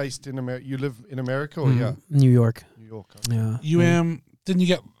you're based in America. You live in America or New York. New York. Okay. Yeah. You didn't you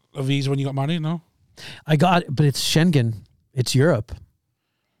get a visa when you got married? No. I got, but it's Schengen. It's Europe.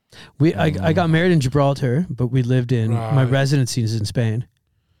 I got married in Gibraltar, but we lived in my residency is in Spain.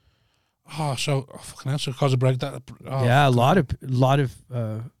 Oh, so fucking hell! So because of Brexit, a lot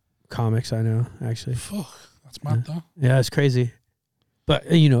of comics I know actually. Fuck, that's mad though. Yeah, it's crazy, but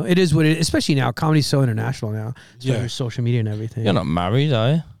it is what it is. Especially now, comedy's so international now. There's social media and everything. You're not married,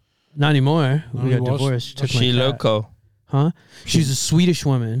 are you? Not anymore. We got divorced. She loco? Huh? She's a Swedish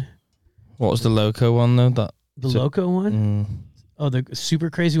woman. What was the loco one though? The loco one? Oh, the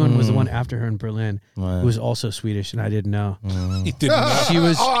super crazy one was the one after her in Berlin, who was also Swedish, and I didn't know. You didn't know. She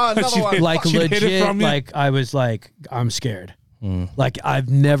was like legit. Like I was like, I'm scared. Like I've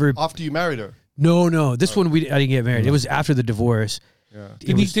never. After you married her? No. This one I didn't get married. It was after the divorce. Yeah.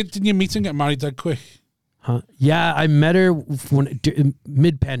 Didn't you meet and get married that quick? Huh? Yeah, I met her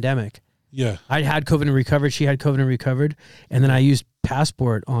mid-pandemic. Yeah, I had COVID and recovered. She had COVID and recovered, and then I used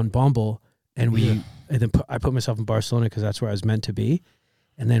Passport on Bumble, and we. And then I put myself in Barcelona because that's where I was meant to be.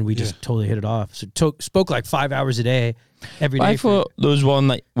 And then we just totally hit it off. So spoke like 5 hours a day, every day. I thought there was one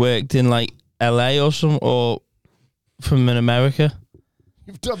that worked in like LA or some, or from in America.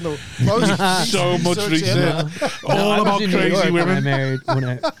 You've done the most So much research. I All was about in New crazy York when I women. married.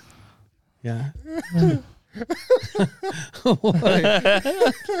 Yeah.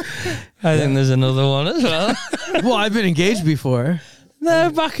 I think there's another one as well. Well, I've been engaged before. No,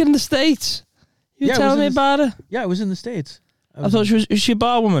 back in the States. You Yeah, it telling was me in about her? Yeah, I was in the States. I thought was she a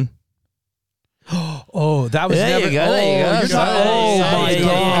bar woman? Oh, that was There never. you go. There you go. You're not, oh my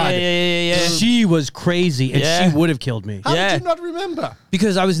god. Yeah. She was crazy, and Yeah. she would have killed me How Yeah. did you not remember?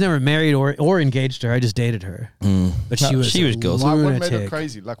 because I was never married or engaged to her. I just dated her, but she No, was she was good. Why, what made her lunatic.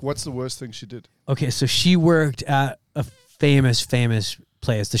 crazy? Like, what's the worst thing she did? Okay, so she worked at a famous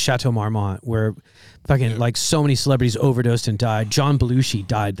place, the Chateau Marmont, where fucking like so many celebrities overdosed and died. John Belushi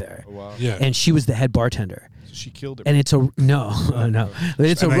died there, Oh, wow. Yeah. and she was the head bartender. So she killed him. And it's a no. But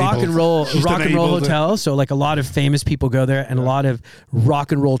it's a rock and roll She's enabled it. hotel. So like a lot of famous people go there, and a lot of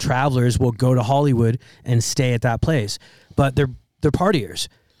rock and roll travelers will go to Hollywood and stay at that place. But they're partiers.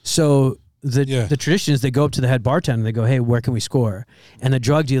 So the tradition is they go up to the head bartender and they go, "Hey, where can we score?" And the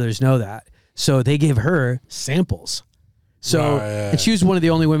drug dealers know that, so they give her samples. So and she was one of the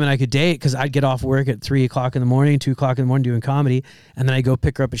only women I could date because I'd get off work at 3 o'clock in the morning, 2 o'clock in the morning doing comedy, and then I go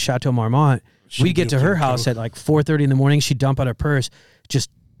pick her up at Chateau Marmont. We'd get to her house at like 4:30 in the morning. She'd dump out her purse, just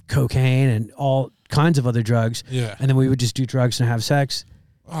cocaine and all kinds of other drugs. Yeah. And then we would just do drugs and have sex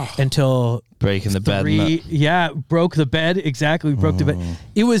until Breaking the bed. and that. Yeah, broke the bed. Exactly. We broke the bed.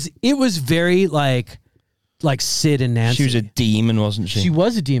 It was very like Sid and Nancy. She was a demon, wasn't she? She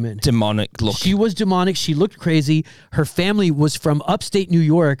was a demon. Demonic look. She was demonic. She looked crazy. Her family was from upstate New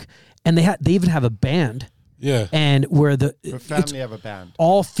York, and they even have a band. Yeah. And where Her family have a band.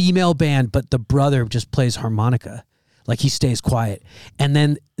 all female band, but the brother just plays harmonica. Like he stays quiet. And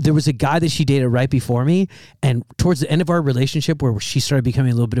then there was a guy that she dated right before me. And towards the end of our relationship where she started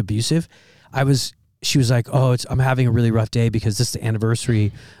becoming a little bit abusive, she was like, "Oh, I'm having a really rough day because this is the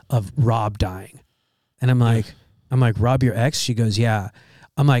anniversary of Rob dying." And I'm like, "Rob, your ex?" She goes, "Yeah."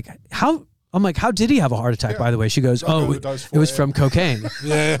 I'm like, how did he have a heart attack, by the way? She goes, "Oh, it was from cocaine."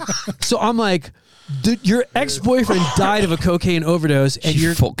 Yeah. So I'm like, your ex-boyfriend died of a cocaine overdose, and She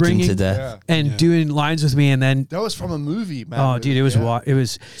you're fucked him bringing to death. Yeah. and doing lines with me, and then That was from a movie, man. oh, dude, it was it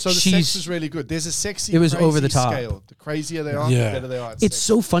was. So the sex is really good. There's a sexy. It was crazy over the top. Scale. The crazier they are, Yeah. the better they are. At It's sex.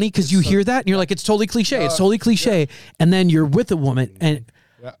 so funny because you hear that and you're like, it's totally cliche. It's totally cliche, and then you're with a woman, and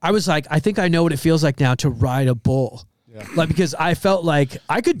I was like, I think I know what it feels like now to ride a bull. Yeah. Like, because I felt like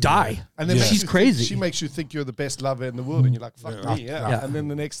I could die. And then she's crazy. She makes you think you're the best lover in the world, and you're like, "Fuck me, yeah." And then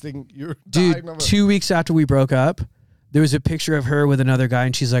the next thing you're dying Dude, of it. 2 weeks after we broke up, there was a picture of her with another guy,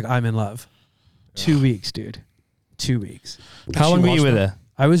 and she's like, "I'm in love." 2 weeks, dude. 2 weeks. How long were you with her?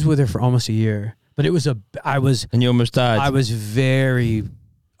 I was with her for almost a year, but it was And you almost died. I was very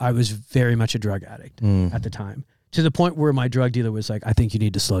much a drug addict at the time, to the point where my drug dealer was like, "I think you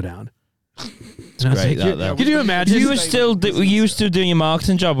need to slow down." And I was great, like, that, though. "Can you imagine?" You were still doing your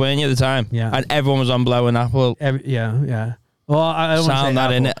marketing job, weren't you, at the time? Yeah. And everyone was on blowing Apple. Yeah. Well, I don't want to say Sound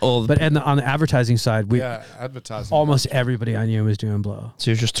that in it all. but on the advertising side, advertising. almost everybody I knew was doing blow. So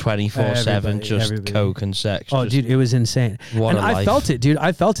it was just 24/7, Everybody, just everybody. coke and sex. Oh, just, dude, it was insane. What And a I life. felt it, dude.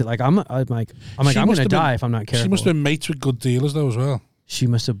 I felt it. Like I'm like, She I'm must gonna have die been- if I'm not careful. She must have been mates with good dealers though as well. She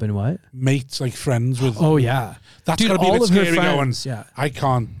must have been what? Mates, like friends with. Oh yeah, That's dude. gotta be a All bit of her scary going. friends. Yeah. I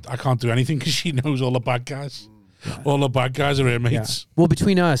can't do anything because she knows all the bad guys. All the bad guys are her Yeah. mates. Well,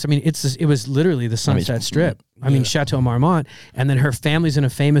 between us, I mean, it was literally the Sunset Strip. I mean, Chateau Marmont, and then her family's in a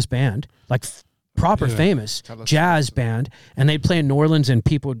famous band, like proper famous jazz band, and they'd play in New Orleans, and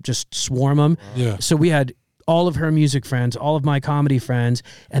people would just swarm them. Yeah. So we had all of her music friends, all of my comedy friends,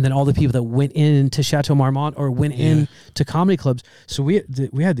 and then all the people that went into Chateau Marmont or went in to comedy clubs. So we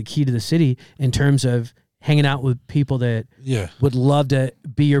had the key to the city in terms of hanging out with people that would love to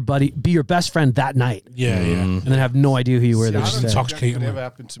be your buddy, be your best friend that night. Yeah. And then have no idea who you were. See, the I next don't day. think Intoxicating that could them. ever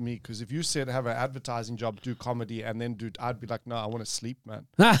happen to me, because if you said have an advertising job, do comedy, and then I'd be like, no, I want to sleep, man.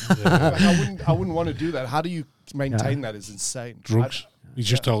 Like, I wouldn't want to do that. How do you maintain that? Is insane. Drugs. He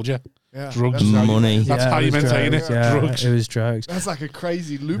just told you. Yeah, Drugs. that's how you- Money. That's how it you was maintain drugs, it. Yeah, Drugs. it was drugs. That's like a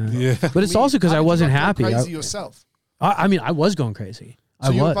crazy loop. Yeah. But it's also because I wasn't happy. Crazy yourself. I mean, I was going crazy. So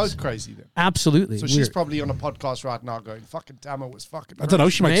I you were was both crazy then. absolutely. So she's probably on a podcast right now going, "Fucking Tamer was fucking." I don't know.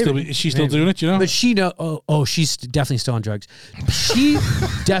 She might Maybe. still be. Is she still Maybe. doing it? You know. But she know. Oh, she's definitely still on drugs. She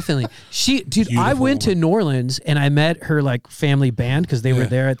definitely. Dude. I Beautiful went to New Orleans and I met her like family band because they were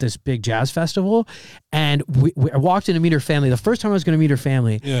there at this big jazz festival, and I walked in to meet her family. The first time I was going to meet her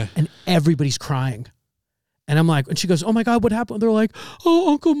family, and everybody's crying. And I'm like, and she goes, oh my God, what happened? They're like,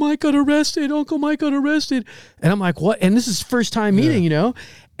 oh, Uncle Mike got arrested. Uncle Mike got arrested. And I'm like, what? And this is first time meeting, you know?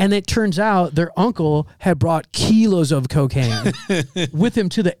 And it turns out their uncle had brought kilos of cocaine with him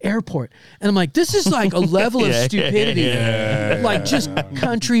to the airport. And I'm like, this is like a level of stupidity. Like just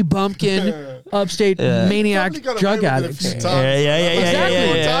country bumpkin, upstate maniac drug addicts.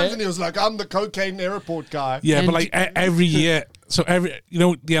 Exactly. Times and he was like, I'm the cocaine airport guy. Yeah, and but like every year, so the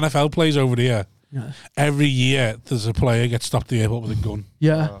NFL plays over there. Yeah. Every year there's a player gets stopped at the airport with a gun.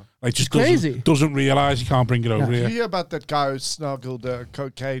 Yeah. Like just crazy. Doesn't realize he can't bring it over here. Did you hear about that guy who snuggled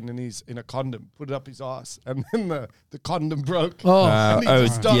cocaine and he's in a condom, put it up his ass, and then the condom broke. And he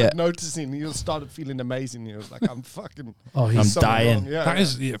just started noticing. He just started feeling amazing. He was like, I'm fucking. I'm dying. Yeah, that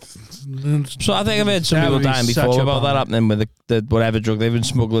is. Yeah. So I think I've heard some people dying before about that happening with the whatever drug they've been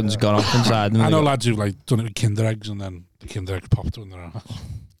smuggling's gone off inside. I know lads who like done it with Kinder eggs and then the Kinder eggs popped in their ass.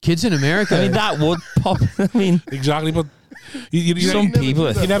 Kids in America. I mean, that would pop. I mean, exactly, but. Some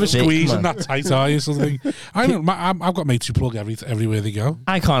people you never squeeze them that tight, are you? Something. I don't. I've got mates who plug everywhere they go.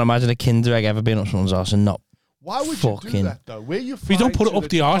 I can't imagine a Kinder egg ever being up someone's arse and not. Why would you do that though? Where you? If you don't put it up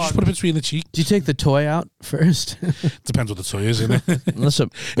the arse, just put it between the cheeks. Do you take the toy out first? Depends what the toy is, isn't it? Listen,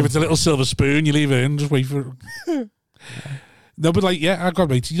 if it's a little silver spoon, you leave it in. Just wait for it. No, but like, yeah, I've got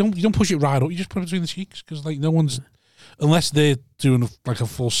mates. You don't push it right up. You just put it between the cheeks because like no one's. Unless they're doing like a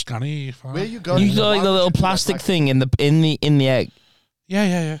full scanner. Where you going? You got like the little plastic thing in the egg.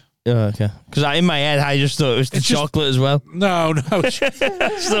 Yeah. Oh, okay. Because in my head, I just thought it was the chocolate as well. No. It's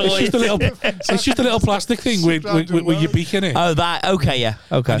just a little plastic thing with your beak in it. Oh, that. Okay, yeah.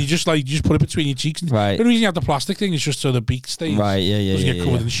 Okay. And you just put it between your cheeks. Right. The reason you have the plastic thing is just so the beak stays. Right. Yeah. You get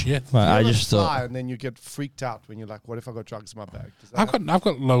covered in shit. Right. I just thought. And then you get freaked out when you're like, "What if I got drugs in my bag?" I've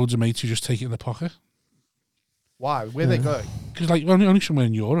got loads of mates who just take it in the pocket. Why? Where are they going? Because like only somewhere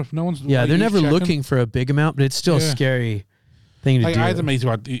in Europe. No one's. Yeah, they're never looking for a big amount, but it's still a scary thing to do. I had a mate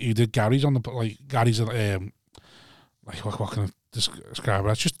who did Gary's on the Gary's like what can I describe it?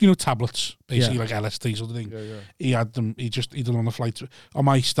 It's just tablets basically like LSD sort of thing. Yeah. He had them. He did them on the flight on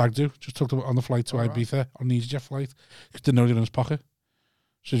my stag do. Just took them on the flight to Ibiza on the EasyJet flight. Didn't know they were in his pocket.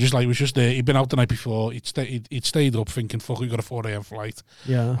 So just like was just there. He'd been out the night before. He'd stayed up thinking, "Fuck, we got a 4 a.m. flight.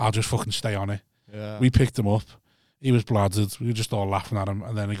 Yeah, I'll just fucking stay on it." Yeah. We picked him up. He was bladdered. We were just all laughing at him.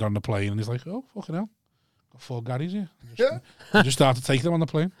 And then he got on the plane and he's like, oh, fucking hell. Got 4 Garys here. I just started to take them on the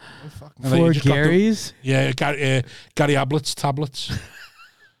plane. 4 Garys? Gary Ablett's tablets.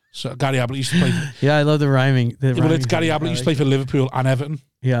 So Gary Ablett used to play. Yeah, I love the rhyming. It's Gary Ablett used to play for Liverpool and Everton.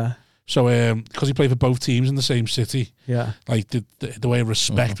 Yeah. So because he played for both teams in the same city. Yeah. Like the way of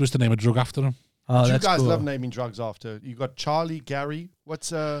respect was to name a drug after him. Oh, you that's guys cool. love naming drugs after. You got Charlie, Gary.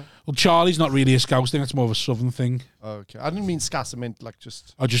 What's Well, Charlie's not really a Scouse thing. It's more of a Southern thing. Okay, I didn't mean Scouse. I meant like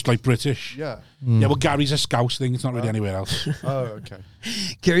just. Oh, just like British. Yeah. Yeah. Well, Gary's a Scouse thing. It's not really anywhere else. Oh, okay.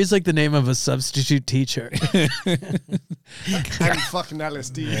 Gary's like the name of a substitute teacher. And fucking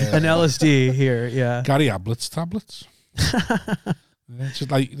LSD. Yeah. An LSD here. Yeah. Gary Ablett's tablets. It's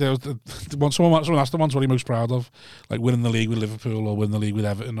just like someone asked him once what he's most proud of, like winning the league with Liverpool or winning the league with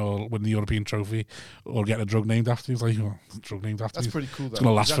Everton or winning the European trophy or getting a drug named after. He's like, drug named after. That's pretty cool. Though. It's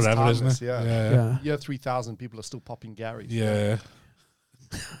gonna last forever, timeless, isn't Yeah. it? Yeah. Year 3000, people are still popping Garys. Yeah.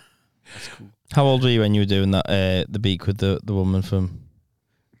 That's cool. How old were you when you were doing that? The beak with the woman from.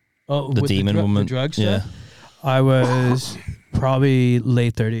 Oh, the demon woman. The drug stuff? Yeah. I was probably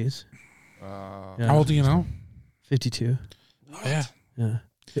late 30s. Yeah. How old are you now? 52. Oh, yeah. Yeah.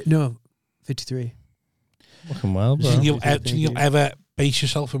 No, 53. Fucking well, bro. Do you ever base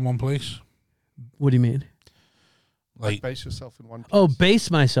yourself in one place? What do you mean? Like base yourself in one place? Oh,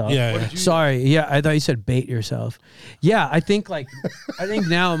 base myself. Yeah. Sorry. Yeah, I thought you said bait yourself. Yeah, I think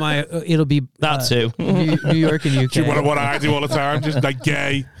now it'll be that too. New York and UK. What I do all the time, just like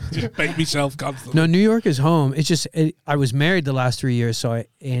gay, just bait myself constantly. No, New York is home. It's just I was married the last 3 years,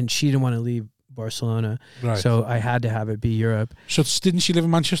 and she didn't want to leave Barcelona, right. So I had to have it be Europe. So didn't she live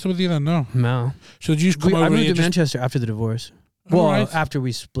in Manchester with you then? No. So did you just come over? I moved to Manchester after the divorce. After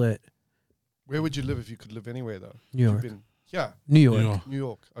we split. Where would you live if you could live anywhere though? New York. New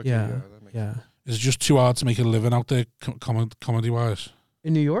York. Okay, yeah. Is it just too hard to make a living out there, comedy wise?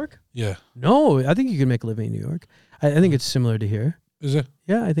 In New York? Yeah. No, I think you can make a living in New York. I think it's similar to here. Is it?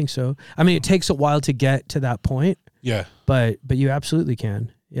 Yeah, I think so. I mean, it takes a while to get to that point. Yeah. But you absolutely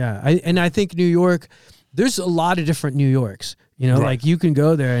can. Yeah. I think New York, there's a lot of different New Yorks. Right. Like you can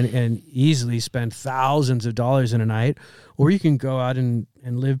go there and easily spend thousands of dollars in a night, or you can go out and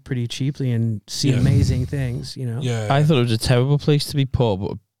live pretty cheaply and see amazing things, Yeah. I thought it was a terrible place to be poor,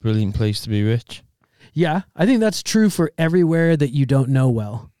 but a brilliant place to be rich. Yeah. I think that's true for everywhere that you don't know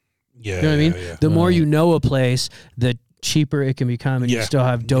well. Yeah, you know what I mean? yeah. The more you know a place, the cheaper it can become, and you still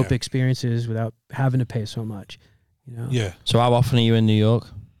have dope Yeah. experiences without having to pay so much. You know? Yeah. So how often are you in New York?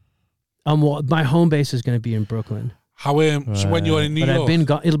 Well, my home base is going to be in Brooklyn. How so when you're in New York, I've been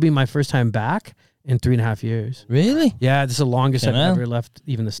it'll be my first time back in 3.5 years. Really? Yeah, this is the longest I've Yeah. ever left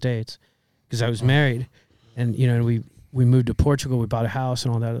even the States, because I was married, and we moved to Portugal, we bought a house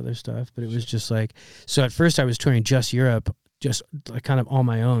and all that other stuff. But it was just like, so at first I was touring just Europe, just like kind of on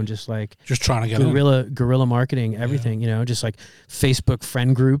my own, just trying to get guerrilla marketing, everything, just like Facebook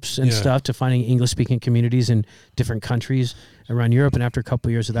friend groups and stuff, to finding English speaking communities in different countries around Europe. And after a couple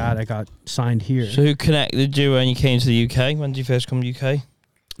of years of that, I got signed here. So who connected you when you came to the UK? When did you first come to the UK?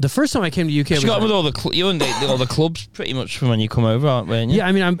 The first time I came to UK, You got with all all the clubs pretty much from when you come over, aren't you? Yeah,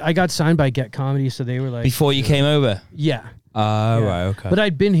 I mean, I got signed by Get Comedy, so they were like Before you came over. Yeah. Right, okay. But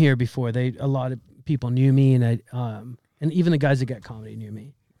I'd been here before. A lot of people knew me, and even the guys that Get Comedy knew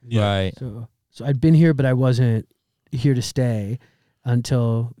me. Right. So I'd been here, but I wasn't here to stay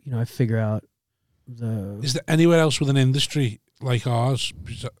until I figure out the. Is there anywhere else with an industry like ours,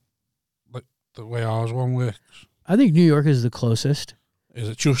 like the way ours one works? I think New York is the closest. Is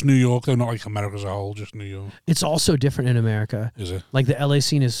it just New York though, not like America as a whole, just New York? It's also different in America. Is it? Like the LA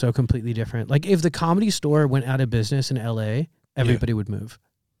scene is so completely different. Like if the Comedy Store went out of business in LA, everybody would move.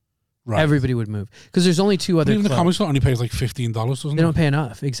 Right. Everybody would move, because there's only two other. Even clubs. the Comedy Store only pays like $15, doesn't it? They don't pay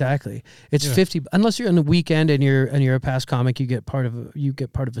enough. Exactly. It's 50 unless you're on the weekend and you're a past comic. You get part of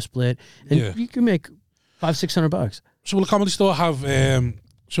a split, and you can make $500-600. So will the Comedy Store have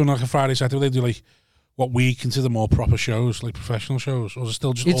something like a Friday, Saturday? They do like what we consider more proper shows, like professional shows, or is it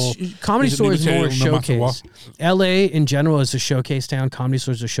still just Comedy Store is more no matter showcase. LA in general is a showcase town. Comedy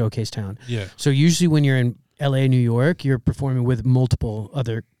Store is a showcase town. Yeah. So usually when you're in LA, New York, you're performing with multiple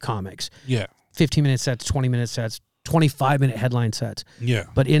other comics. Yeah. 15-minute sets, 20-minute sets, 25-minute headline sets. Yeah.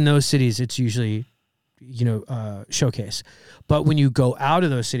 But in those cities, it's usually, showcase. But when you go out of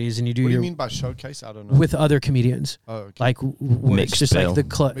those cities and you do What do you mean by showcase? I don't know. with other comedians, okay. like Mixed it's just bill. like the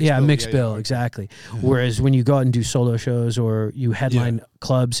club, Mixed bill, mixed yeah, bill, yeah. exactly. Whereas when you go out and do solo shows or you headline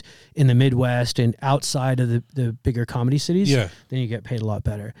clubs in the Midwest and outside of the bigger comedy cities, then you get paid a lot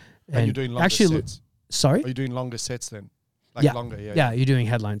better. And you're doing longer sets. Sorry? Are you doing longer sets then? Like longer, Yeah, you're doing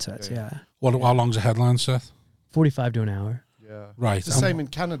headline sets, Yeah. How long's a headline set? 45 to an hour. Yeah. Right. It's the same in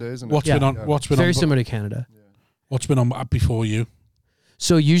Canada, isn't it? What's been on? What's been very on, similar to Canada. Yeah. What's been on before you?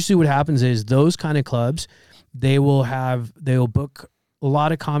 So usually what happens is those kind of clubs, they will book a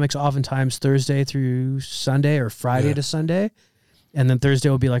lot of comics, oftentimes Thursday through Sunday or Friday to Sunday. And then Thursday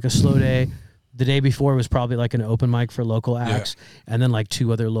will be like a slow day. The day before was probably like an open mic for local acts, and then like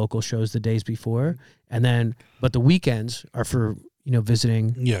 2 other local shows the days before. And then, but the weekends are for,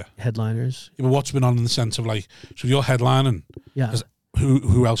 visiting headliners. Yeah, but what's been on in the sense of like, so if you're headlining,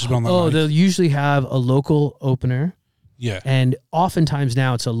 who else has been on that night? They'll usually have a local opener. Yeah. And oftentimes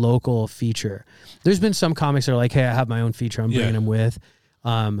now it's a local feature. There's been some comics that are like, hey, I have my own feature, I'm bringing them with.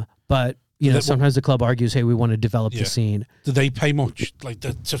 But, sometimes the club argues, hey, we want to develop the scene. Do they pay much, like,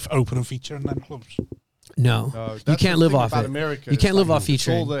 to open a feature in them clubs? No, you can't live off it. America, you can't live off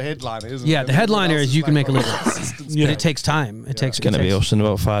featuring. It's all the headliner, isn't it? Yeah, the headliner is you can make a living. But But it takes time. It's Going to be us in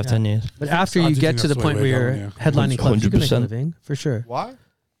about 5-10 years. But after you get to the point where you're headlining clubs, you can make a 100%. living, for sure. Why?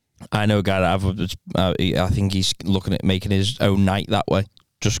 I know a guy that I think he's looking at making his own night that way.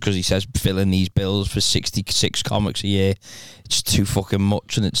 Just because he says filling these bills for 66 comics a year, it's too fucking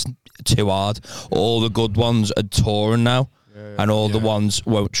much and it's too hard. All the good ones are touring now. And all the ones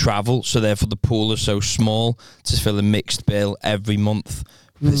won't travel, so therefore the pool is so small to fill a mixed bill every month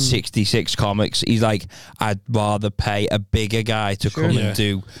for 66 comics. He's like, I'd rather pay a bigger guy to come and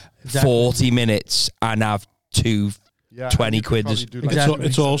do 40 minutes and have 20 quid.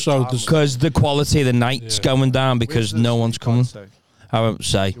 It's also because the quality of the night's going down because no one's coming. I won't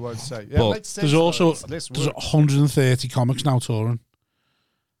say. You won't say. But there's 130 comics now touring,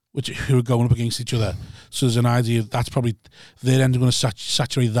 who are going up against each other. So there's an idea that's probably they're going to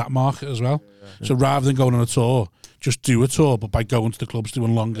saturate that market as well. So rather than going on a tour, just do a tour, but by going to the clubs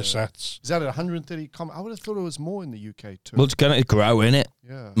doing longer sets. Is that 130 comics? I would have thought it was more in the UK too. Well, it's going to grow, innit?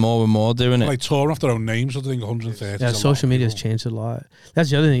 Yeah. More and more doing it. Like touring off their own names, I think 130. Yeah, social media has changed a lot.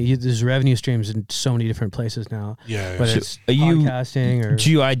 That's the other thing. There's revenue streams in so many different places now. Yeah. Whether it's podcasting or... Do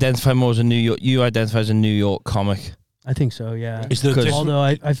you identify more as a New York? You identify as a New York comic? I think so, yeah. Although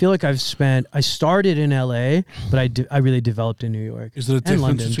I feel like I started in LA, but I really developed in New York. Is there a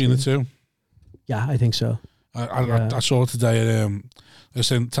difference between the two? Yeah, I think so. I saw today. I was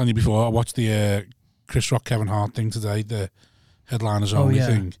telling you before. I watched the Chris Rock Kevin Hart thing today, the headliners only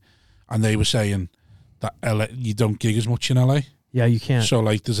thing, and they were saying that LA you don't gig as much in LA. Yeah, you can't. So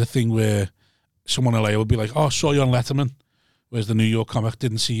like, there's a thing where someone in LA will be like, "Oh, saw you on Letterman," whereas the New York comic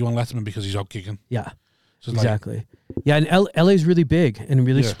didn't see you on Letterman because he's out gigging. Yeah, So exactly. Yeah, and LA is really big and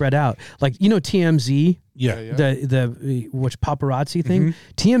really spread out. Like, you know, TMZ, the which paparazzi thing.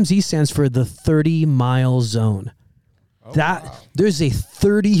 TMZ stands for the 30-mile zone. There's a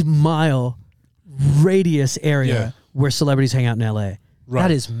 30-mile radius area where celebrities hang out in LA. Right.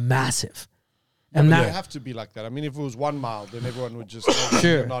 That is massive. And that would have to be like that. I mean, if it was 1 mile, then everyone would just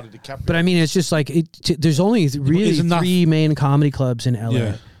Leonardo DiCaprio. But I mean, it's just like there's only really three main comedy clubs in LA.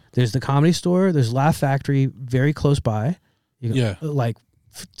 Yeah. There's the Comedy Store. There's Laugh Factory, very close by. Like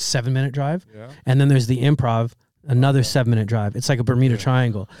 7-minute drive. Yeah. And then there's the Improv, another 7-minute drive. It's like a Bermuda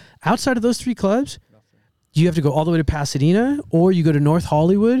Triangle. Outside of those 3 clubs, you have to go all the way to Pasadena, or you go to North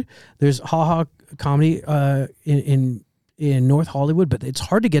Hollywood. There's Ha Ha Comedy in North Hollywood, but it's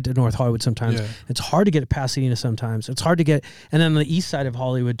hard to get to North Hollywood sometimes. Yeah. It's hard to get to Pasadena sometimes. It's hard to get, and then the east side of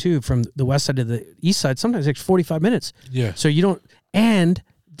Hollywood too, from the west side to the east side, sometimes it takes 45 minutes. Yeah. So you don't, and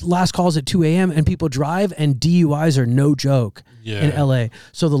last calls at 2 a.m. and people drive, and DUIs are no joke in LA.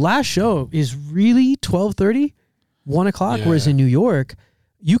 So the last show is really 12:30, 1 o'clock, whereas in New York,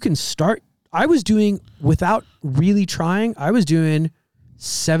 you can start. I was doing, without really trying, I was doing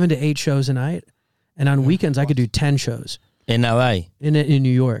 7 to 8 shows a night, and on weekends I could do 10 shows. In LA? In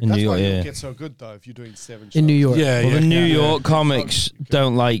New York. That's why you get so good, though, if you're doing 7 shows. In New York. The New York comics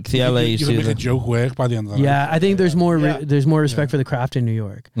don't like the LA's. You can make a joke work by the end of the night. Yeah, I think there's more respect for the craft in New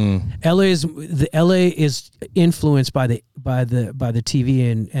York. LA is influenced by the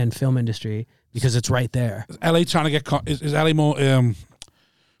TV and film industry because it's right there. Is LA trying to get is LA more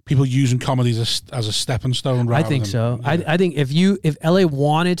people using comedy as a stepping stone? I think so. Yeah. I think if LA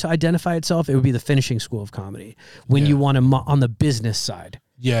wanted to identify itself, it would be the finishing school of comedy. When you want to on the business side.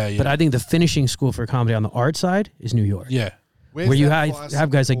 Yeah. But I think the finishing school for comedy on the art side is New York. Yeah. Where you have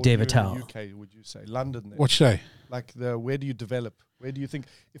guys like Dave Attell. UK, would you say London? Then? What you say? Like where do you develop? Where do you think?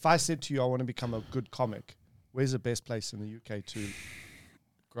 If I said to you, I want to become a good comic, where's the best place in the UK to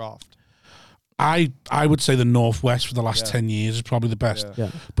graft? I would say the Northwest for the last 10 years is probably the best.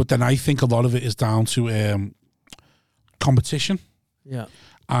 Yeah. But then I think a lot of it is down to competition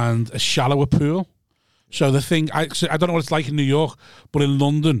and a shallower pool. So the thing, I don't know what it's like in New York, but in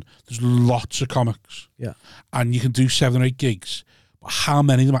London, there's lots of comics. Yeah. And you can do 7 or 8 gigs. But how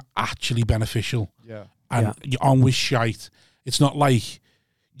many of them are actually beneficial? Yeah. And you're on with shite. It's not like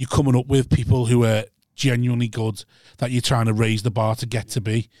you're coming up with people who are genuinely good that you're trying to raise the bar to get to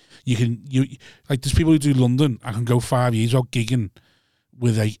be. You like there's people who do London and can go 5 years without gigging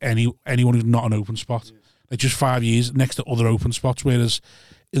with anyone who's not an open spot. Like just 5 years next to other open spots. Whereas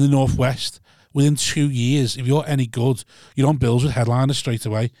in the Northwest, within 2 years, if you're any good, you're on bills with headliners straight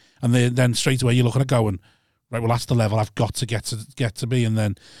away, and then straight away you're looking at going, right, well that's the level I've got to get to be, and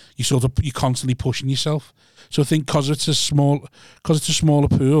then you're constantly pushing yourself. So I think because it's a smaller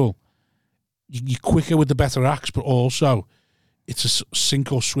pool, you're quicker with the better acts, but also it's a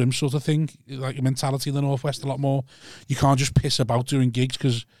sink or swim sort of thing, like your mentality in the Northwest a lot more. You can't just piss about doing gigs,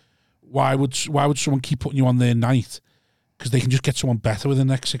 because why would someone keep putting you on their night? Because they can just get someone better within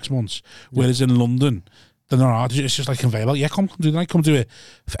the next 6 months. Whereas in London, they're not. It's just like conveyor. Yeah, come do the night. Come do it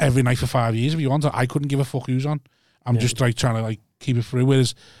for every night for 5 years if you want. I couldn't give a fuck who's on. I'm just like trying to like keep it through.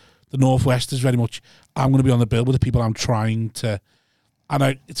 Whereas the Northwest is very much, I'm going to be on the bill with the people I'm trying to.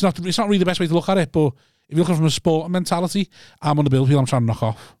 And it's not really the best way to look at it, but if you're looking from a sport mentality, I'm on the bill with people I'm trying to knock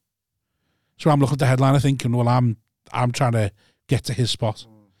off. So I'm looking at the headliner thinking, well, I'm trying to get to his spot.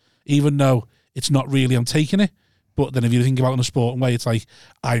 Even though it's not really, I'm taking it. But then if you think about it in a sporting way, it's like,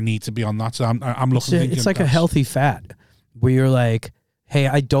 I need to be on that. So I'm looking. It's like a healthy fat where you're like, hey,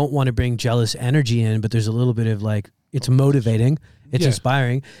 I don't want to bring jealous energy in, but there's a little bit of like, it's motivating. It's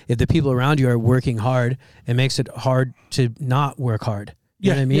inspiring. If the people around you are working hard, it makes it hard to not work hard. You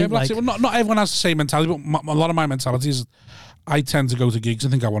know what I mean? Yeah, not everyone has the same mentality, but a lot of my mentality is I tend to go to gigs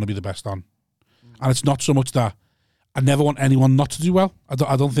and think I want to be the best on. And it's not so much that I never want anyone not to do well.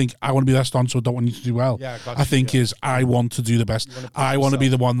 I don't think I want to be the best on, so I don't want you to do well. Yeah, I think I want to do the best. I want to be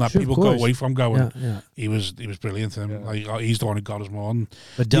the one that people go away from going, he was brilliant. And like, he's the one who got us more.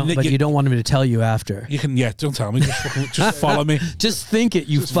 But you don't want him to tell you after. You can, don't tell me. Just follow me. Just think it,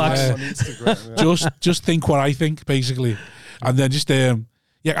 you fucks. On Instagram, just think what I think, basically. And then just, I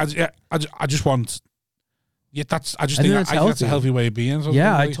just want... Yeah, I think that's a healthy way of being.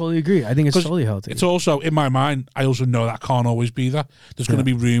 Yeah, I totally agree. I think it's totally healthy. It's also, in my mind, I also know that can't always be that. There's going to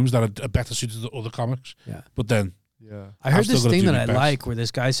be rooms that are better suited to other comics. Yeah. But then... Yeah. I heard this thing that I like where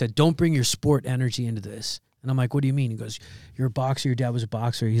this guy said, don't bring your sport energy into this. And I'm like, what do you mean? He goes, you're a boxer, your dad was a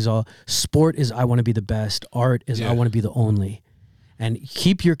boxer. He's all, sport is I want to be the best. Art is I want to be the only. and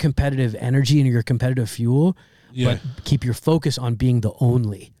keep your competitive energy and your competitive fuel, but keep your focus on being the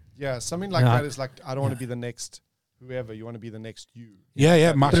only. Yeah, something like that is like, I don't want to be the next whoever, you want to be the next you.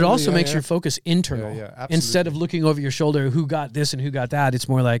 Yeah. But it also makes your focus internal. Yeah, Instead of looking over your shoulder, who got this and who got that, it's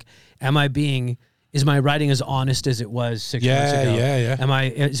more like, is my writing as honest as it was 6 months ago? Yeah.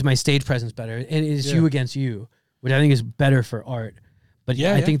 Is my stage presence better? And is you against you, which I think is better for art. But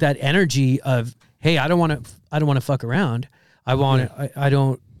I think that energy of, hey, I don't want to fuck around. I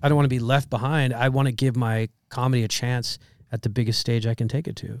don't want to be left behind. I want to give my comedy a chance at the biggest stage I can take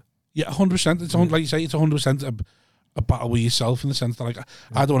it to. Yeah, 100%. It's like you say, it's 100% a battle with yourself in the sense that like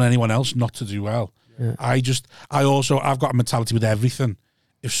I don't want anyone else not to do well. Yeah. I've got a mentality with everything.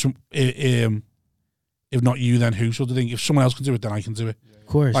 If not you, then who? Sort of thing. If someone else can do it, then I can do it. Of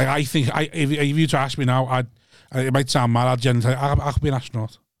course. Like I think if you to ask me now, it might sound mad. I'd generally say I could be an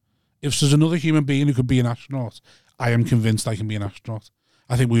astronaut. If there's another human being who could be an astronaut, I am convinced I can be an astronaut.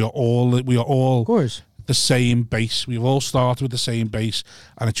 I think we are all of course, the same base. We've all started with the same base,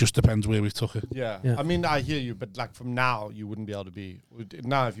 and it just depends where we've took it. Yeah. I mean, I hear you, but like from now, you wouldn't be able to be.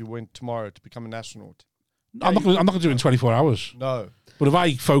 Now, if you went tomorrow to become an astronaut, I'm not going to do it in 24 hours. No. But if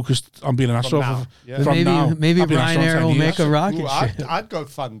I focused on being an astronaut, maybe Ryanair will make a rocket ship. I'd go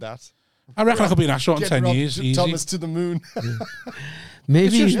fund that. I reckon I could be an astronaut in 10 years. Easy. Thomas to the moon.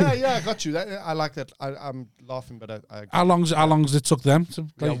 Maybe. I got you. I like that. I'm laughing, but I how long's it took them to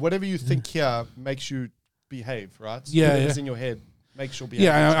play? Yeah, whatever you think here makes you behave, right? So yeah. Whatever's in your head makes you behave.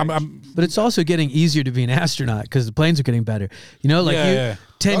 Yeah, but it's also getting easier to be an astronaut because the planes are getting better. You know, like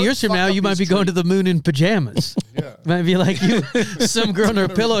 10 years from now, you might be going to the moon in pajamas. It might be like you, some girl on her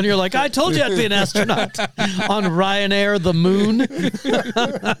pillow, and you're like, I told you I'd be an astronaut on Ryanair, the moon.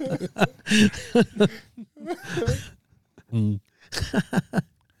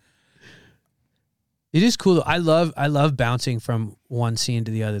 It is cool though. I love bouncing from one scene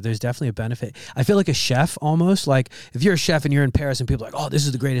to the other. There's definitely a benefit. I feel like a chef almost. Like if you're a chef and you're in Paris and people are like, oh, this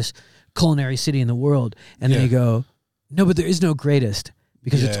is the greatest culinary city in the world. And then you go, no, but there is no greatest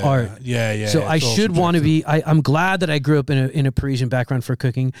because it's art. Yeah. So I should want to be, I'm glad that I grew up in a Parisian background for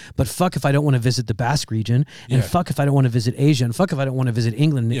cooking, but fuck if I don't want to visit the Basque region, and fuck if I don't want to visit Asia, and fuck if I don't want to visit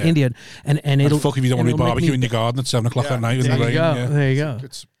England and India, and it'll fuck if you don't want to be barbecuing in your garden at 7 o'clock at night in the rain. There you go.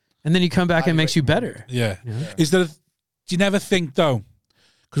 And then you come back and it makes you better. Yeah. Do you never think though,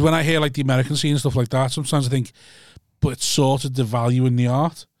 because when I hear like the American scene and stuff like that, sometimes I think, but it's sort of devaluing the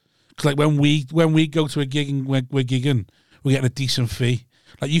art. Because like when we go to a gig and we're gigging, we're getting a decent fee.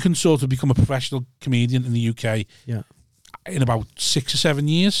 Like you can sort of become a professional comedian in the UK in about 6 or 7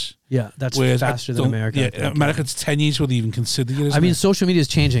 years. Yeah, that's faster than America. Yeah, America, it's 10 years would even consider it. I mean, social media is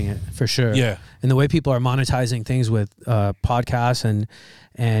changing it for sure. Yeah. And the way people are monetizing things with podcasts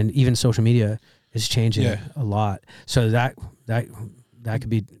and even social media is changing a lot. So that could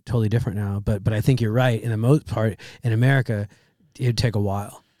be totally different now. But I think you're right. In the most part, in America, it'd take a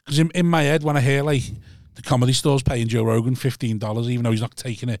while. Because in my head, when I hear like the Comedy Store's paying Joe Rogan $15, even though he's not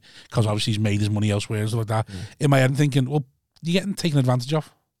taking it, because obviously he's made his money elsewhere and stuff like that. In my head, I'm thinking, well, you're getting taken advantage of.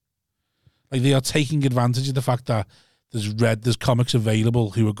 Like they are taking advantage of the fact that there's comics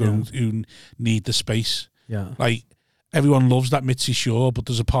available who need the space. Yeah. Like everyone loves that Mitzi Shore, but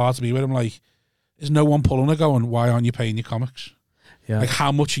there's a part of me where I'm like, is no one pulling her going, why aren't you paying your comics? Yeah. Like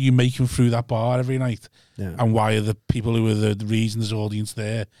how much are you making through that bar every night? Yeah. And why are the people who are the reason there's audience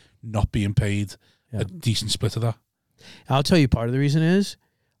there not being paid a decent split of that? I'll tell you part of the reason is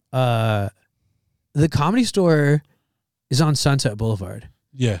the Comedy Store is on Sunset Boulevard.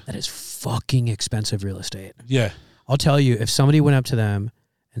 Yeah. That is fucking expensive real estate. Yeah. I'll tell you, if somebody went up to them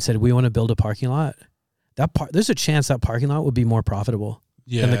and said, we want to build a parking lot, there's a chance that parking lot would be more profitable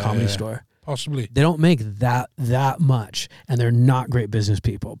than the Comedy Store. Possibly. They don't make that much, and they're not great business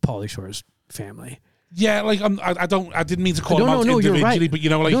people. Pauly Shore's family. Yeah, like I didn't mean to call them out individually, right. But you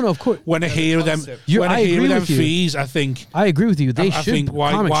know, like of course. When I hear them, fees, I think I agree with you. They should.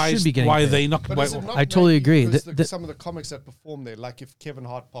 Why should be getting. Why are they not? I totally agree. Some of the comics that perform there, like if Kevin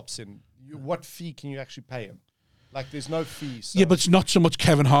Hart pops in, what fee can you actually pay him? Like, there's no fee. So. Yeah, but it's not so much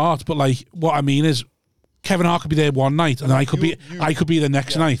Kevin Hart. But like, what I mean is, Kevin Hart could be there one night, and then I could be the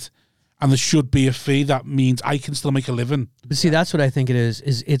next night. And there should be a fee that means I can still make a living. But see, that's what I think it is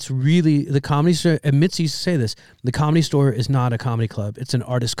it's really the Comedy Store. And Mitzi used to say this: the Comedy Store is not a comedy club; it's an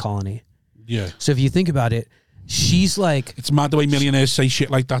artist colony. Yeah. So if you think about it, she's like, it's mad the way millionaires say shit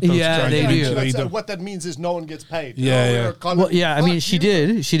like that. Though, yeah, they do. What that means is no one gets paid. Yeah, Well, yeah. I mean, she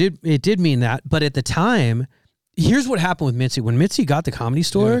did. It did mean that. But at the time, here's what happened with Mitzi. When Mitzi got the Comedy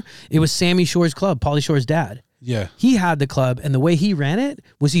Store, it was Sammy Shore's club, Pauly Shore's dad. Yeah. He had the club, and the way he ran it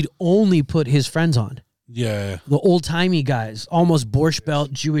was he'd only put his friends on. Yeah. The old-timey guys, almost Borscht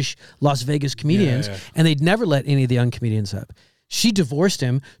Belt, Jewish Las Vegas comedians, and they'd never let any of the young comedians up. She divorced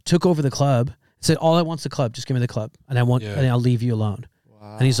him, took over the club, said, all I want's the club. Just give me the club, and and I'll leave you alone.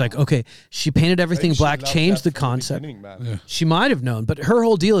 Wow. And he's like, okay. She painted everything black, changed the concept. She might have known, but her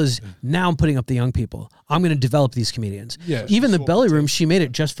whole deal is, now I'm putting up the young people. I'm going to develop these comedians. Yeah. Even the belly room, she made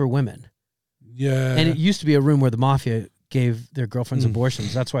it just for women. Yeah. And it used to be a room where the mafia gave their girlfriends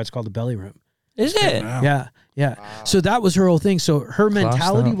abortions. That's why it's called the belly room. Is it? Wow. Yeah. Wow. So that was her whole thing. So her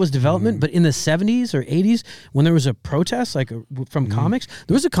mentality was development, but in the 70s or 80s, when there was a protest from comics,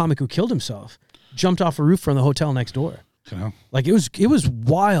 there was a comic who killed himself, jumped off a roof from the hotel next door. Like it was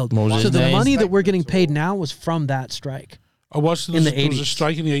wild. So the money that we're getting paid now was from that strike. There was a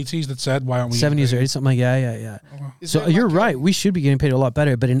strike in the 80s that said, why aren't we 70s or 80s, something like yeah. Oh, wow. So you're right. We should be getting paid a lot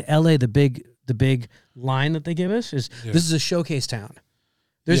better. But in LA, the big line that they give us is this is a showcase town.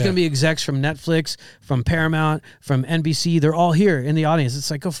 There's going to be execs from Netflix, from Paramount, from NBC. They're all here in the audience. It's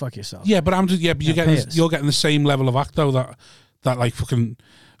like, go fuck yourself. Yeah, but but you're getting the same level of act though that like fucking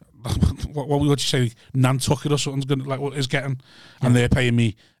what would you say, Nantucket or something's is getting, and they're paying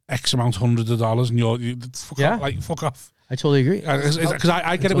me X amount, hundreds of dollars, and you fuck off. I totally agree. Because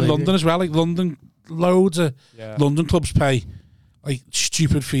I get it with London as well. Like London, loads of London clubs pay like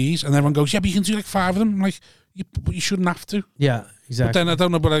stupid fees, and everyone goes, yeah, but you can do like 5 of them. I'm like, you shouldn't have to. Yeah, exactly. But then I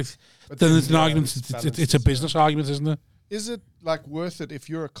don't know, but then there's an argument. It's a business argument, isn't it? Is it like worth it if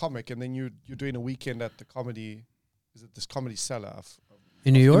you're a comic and then you're doing a weekend at the comedy? Is it this Comedy Cellar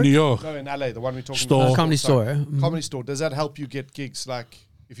in New York? In New York, no, in LA, the one we're talking about. Comedy Store. Comedy Store. Does that help you get gigs like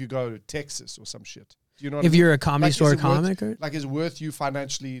if you go to Texas or some shit? Do you know? If you're a Comedy Store comic, like is it worth you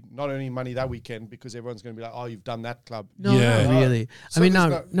financially not only money that weekend because everyone's going to be like, oh, you've done that club. No, not really. So I mean,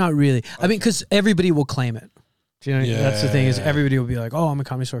 not really. Okay. I mean, because everybody will claim it. Do you know, that's the thing is everybody will be like, oh, I'm a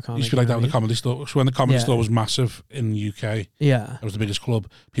Comedy Store comic. It used to be like that with the Comedy Store. So when the Comedy Store was massive in the UK, it was the biggest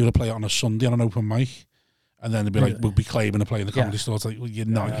club. People would play it on a Sunday on an open mic, and then they'd be like, we'll be claiming to play in the Comedy Store. It's like, well, you're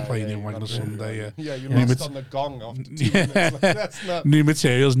not playing the on a Sunday. Yeah, you must on the gong after 2 minutes. Like, that's not new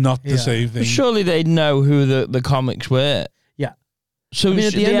material's not the same thing. Surely they'd know who the comics were. Yeah. So I mean,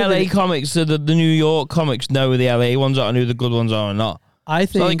 the LA comics, the New York comics know who the LA ones are and who the good ones are or not. I think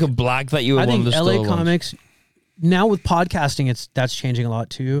it's not like a blag that you were one of the LA comics. Now with podcasting, that's changing a lot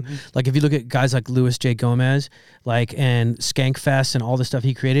too. Mm-hmm. Like if you look at guys like Louis J. Gomez, and Skankfest and all the stuff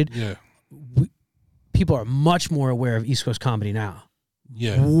he created, people are much more aware of East Coast comedy now.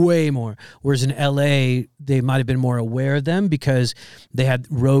 Yeah, way more. Whereas in LA, they might have been more aware of them because they had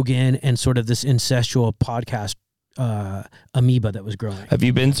Rogan and sort of this incestual podcast amoeba that was growing. Have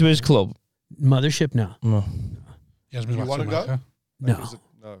you been to his club? Mothership? No. You want to go? No.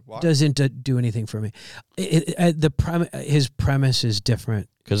 No, doesn't do anything for me. His premise is different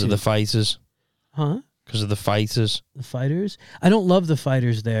because of the fighters, huh? Because of the fighters. The fighters. I don't love the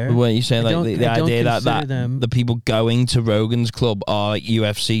fighters there. But weren't you saying like the idea that the people going to Rogan's club are like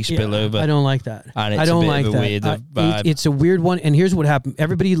UFC spillover? I don't like that. And it's I don't like that. Weird vibe. It's a weird one. And here's what happened: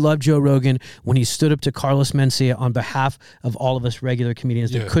 everybody loved Joe Rogan when he stood up to Carlos Mencia on behalf of all of us regular comedians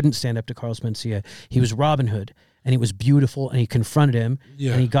that couldn't stand up to Carlos Mencia. He was Robin Hood. And he was beautiful, and he confronted him,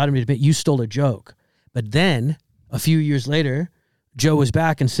 and he got him to admit, you stole a joke. But then, a few years later, Joe was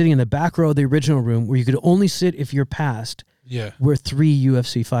back and sitting in the back row of the original room where you could only sit if you're passed. Yeah. Were 3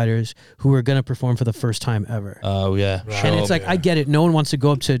 UFC fighters who were going to perform for the first time ever. Oh, yeah. Right. And it's like, I get it. No one wants to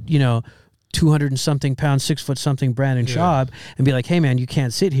go up to, 200 and something pounds, 6 foot something Brandon Schaub and be like, hey man, you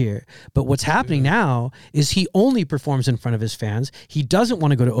can't sit here. But what's happening now is he only performs in front of his fans. He doesn't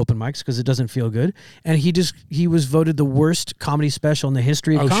want to go to open mics because it doesn't feel good. And he was voted the worst comedy special in the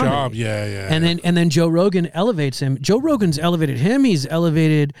history of comedy. Schaub, And then Joe Rogan elevates him. Joe Rogan's elevated him. He's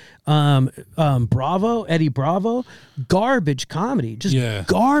elevated Bravo, Eddie Bravo. Garbage comedy. Just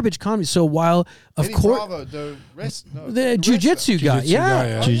garbage comedy. So while of course the jiu-jitsu guy.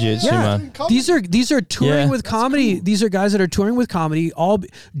 Jiu-jitsu man. These are touring with comedy. Cool. These are guys that are touring with comedy.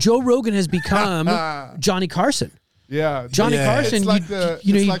 Joe Rogan has become Johnny Carson. Yeah, Johnny Carson.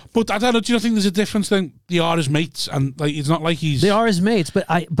 But I don't know. Do you think there's a difference? Then they are his mates, and like it's not like he's. They are his mates, but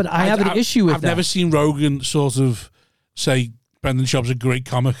I have an issue with that. I've never seen Rogan sort of say Brendan Schaub's a great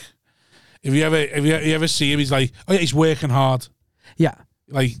comic. If you ever see him, he's like, oh yeah, he's working hard. Yeah,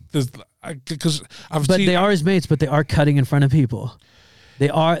 like because they are his mates, but they are cutting in front of people.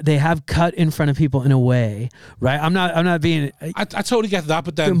 They have cut in front of people in a way, right? I'm not being. I totally get that,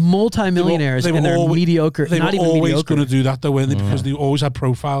 but then they're multimillionaires and they're mediocre. They were always going to do that though, weren't they? Because they always had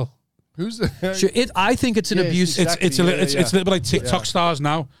profile. Who's the sure, I think it's an abuse. Exactly. It's a little bit like TikTok stars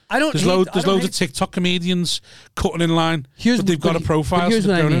now. There's loads of TikTok comedians cutting in line. But they've got a profile. Here's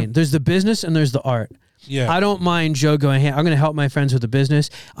what I mean. There's the business and there's the art. Yeah. I don't mind Joe going, hey, I'm going to help my friends with the business.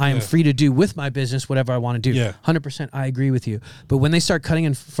 I am free to do with my business whatever I want to do. Yeah. 100%, I agree with you. But when they start cutting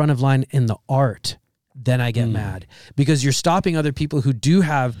in front of line in the art, then I get mad, because you're stopping other people who do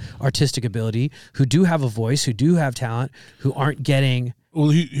have artistic ability, who do have a voice, who do have talent, who aren't getting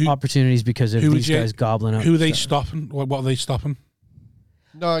opportunities because of these guys gobbling up. Who are they stopping? What are they stopping?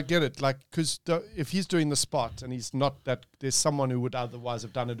 No, I get it. Like, because if he's doing the spot and he's not that, there's someone who would otherwise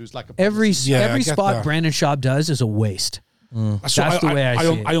have done it who's like a every spot that. Brandon Schaub does is a waste. That's the way I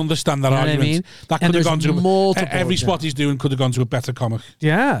see it. I understand that You know what I argument. mean? That And could have gone there's to multiple every spot he's doing could have gone to a better comic.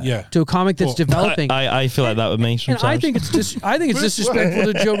 Yeah. To a comic that's developing. I feel like that with me sometimes. And I think it's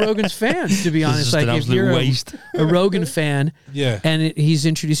disrespectful to Joe Rogan's fans, to be honest. Like, if you're a Rogan fan, and he's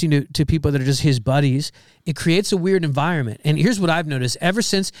introducing to people that are just his buddies, it creates a weird environment. And here's what I've noticed: ever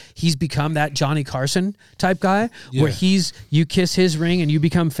since he's become that Johnny Carson type guy, where you kiss his ring and you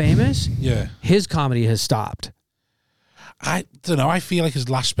become famous, his comedy has stopped. I don't know. I feel like his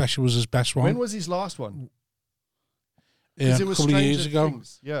last special was his best one. When was his last one? Yeah, it was a couple of years ago.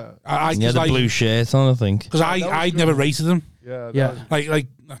 Things. Yeah. The blue shirt on, I think. Because I'd never rated him. Yeah. Like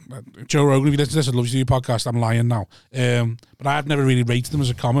Joe Rogan, if you listen to this, I love you, your podcast. I'm lying now. But I've never really rated him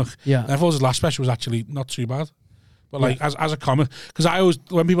as a comic. Yeah. And I thought his last special was actually not too bad. But like as a comic, because I always,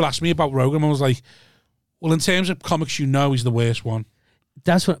 when people ask me about Rogan, I was like, well, in terms of comics, he's the worst one.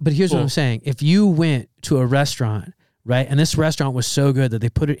 But here's what I'm saying. If you went to a restaurant, right, and this restaurant was so good that they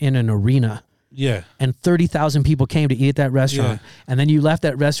put it in an arena, and 30,000 people came to eat at that restaurant, and then you left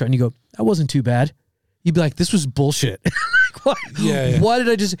that restaurant and you go, that wasn't too bad, you'd be like, this was bullshit. Like, what? Why did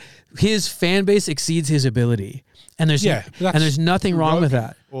I just? His fan base exceeds his ability, and there's nothing wrong with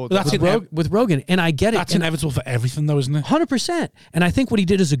that. With Rogan, and I get it. That's inevitable for everything, though, isn't it? 100%. And I think what he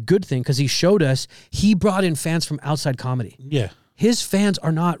did is a good thing, because he showed us he brought in fans from outside comedy. Yeah. His fans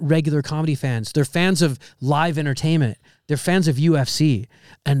are not regular comedy fans. They're fans of live entertainment. They're fans of UFC.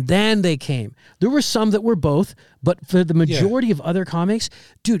 And then they came. There were some that were both, but for the majority of other comics,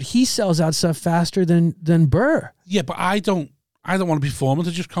 dude, he sells out stuff faster than Burr. Yeah, but I don't want to be performing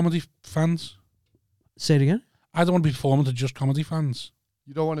to just comedy fans. Say it again? I don't want to be performing to just comedy fans.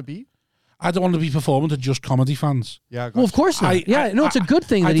 You don't want to be? I don't want to be performing to just comedy fans. Yeah. Well, of course not. It's a good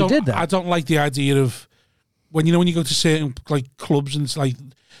thing that he did that. I don't like the idea of when you go to certain like clubs and it's like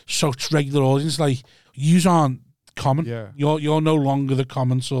such regular audience, like yous aren't common. Yeah. You're no longer the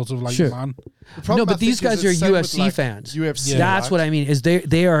common sort of like man. No, but these guys are UFC fans. UFC. That's what I mean. Is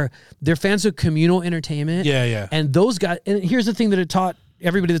they're fans of communal entertainment. Yeah. And those guys. And here's the thing that it taught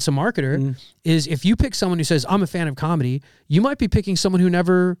everybody that's a marketer is if you pick someone who says I'm a fan of comedy, you might be picking someone who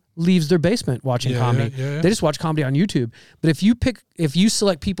never leaves their basement watching comedy. They just watch comedy on YouTube. But if you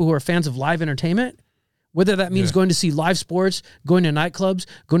select people who are fans of live entertainment, whether that means going to see live sports, going to nightclubs,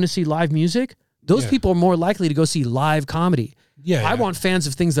 going to see live music, those people are more likely to go see live comedy. I want fans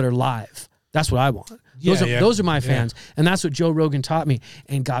of things that are live. That's what I want. Those are my fans. And that's what Joe Rogan taught me.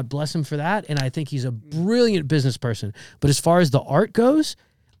 And God bless him for that. And I think he's a brilliant business person. But as far as the art goes,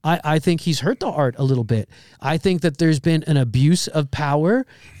 I think he's hurt the art a little bit. I think that there's been an abuse of power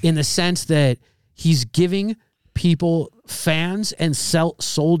in the sense that he's giving people fans and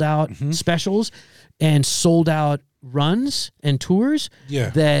sold out specials and sold out runs and tours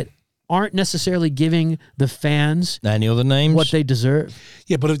that aren't necessarily giving the fans any other names what they deserve.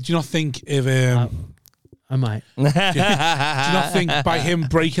 Yeah, but do you not think if I might. do you not think by him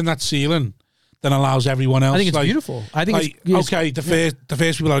breaking that ceiling then allows everyone else? I think it's beautiful. I think the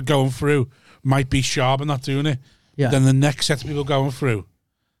first people that are going through might be sharp and not doing it. Yeah. Then the next set of people going through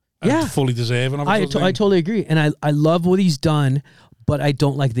fully deserving of it. I totally agree. And I love what he's done, but I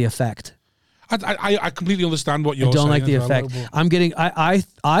don't like the effect. I completely understand what you're saying. I don't like the effect. I'm getting.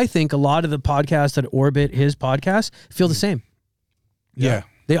 I think a lot of the podcasts that orbit his podcast feel the same. Yeah,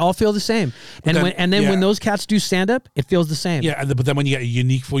 they all feel the same. And then when those cats do stand up, it feels the same. Yeah, but then when you get a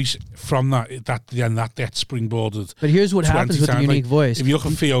unique voice from that gets springboarded. But here's what happens with the unique voice. If you look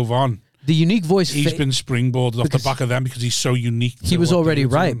at Theo Von, the unique voice, he's been springboarded off the back of them because he's so unique. He was already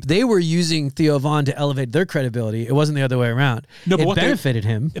ripe. They were using Theo Von to elevate their credibility. It wasn't the other way around. No, but it benefited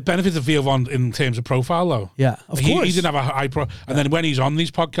him. It benefited Theo Von in terms of profile, though. Yeah, of course. He didn't have a high profile. And then when he's on these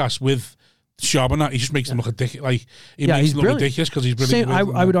podcasts with Sharp and that, he just makes them look ridiculous. Like, makes them look ridiculous because he's brilliant.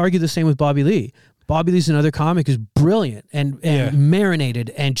 I would argue the same with Bobby Lee. Bobby Lee's another comic who's brilliant and marinated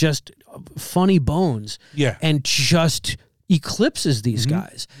and just funny bones. Yeah. And just eclipses these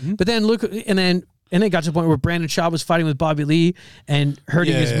guys. But then and it got to the point where Brandon Schaub was fighting with Bobby Lee and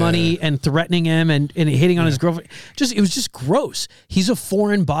hurting his money and threatening him and hitting on his girlfriend. It was just gross. He's a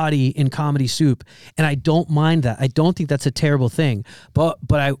foreign body in comedy soup, and I don't mind that. I don't think that's a terrible thing. But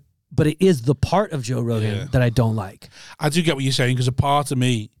but it is the part of Joe Rogan that I don't like. I do get what you're saying, because a part of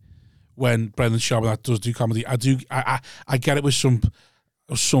me, when Brendan Schaub and that does do comedy, I get it with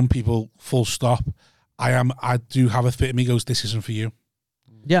some people, full stop. I do have a bit of me goes, this isn't for you.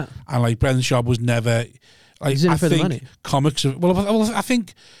 Yeah. And like Brendan Schaub was never, like, He's in it I for the think money. comics, I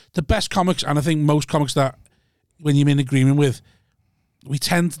think the best comics, and I think most comics that when you're in agreement with, we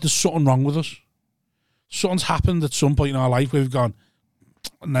tend, there's something wrong with us. Something's happened at some point in our life where we've gone,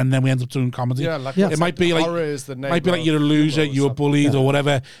 and then we end up doing comedy. Yeah, like It might be like, you're a loser, you were bullied or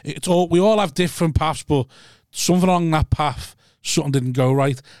whatever. It's all, we all have different paths, but something along that path, something didn't go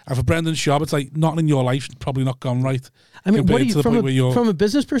right. And for Brendan Schaub, it's like nothing in your life's probably not gone right. I mean, what do you, from a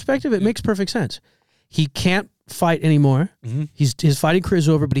business perspective, it makes perfect sense. He can't fight anymore. Mm-hmm. His fighting career is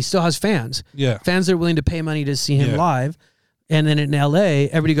over, but he still has fans. Yeah. Fans that are willing to pay money to see him live. And then in LA,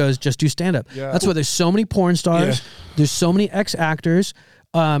 everybody goes, just do stand up. Yeah. That's why there's so many porn stars. Yeah. There's so many ex-actors.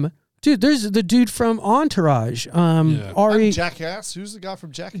 Dude, there's the dude from Entourage. Ari. Jackass. Who's the guy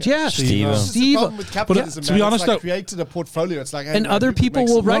from Jackass? Yeah, Steve. With capitalism, to be honest, though, created a portfolio. It's like, and other people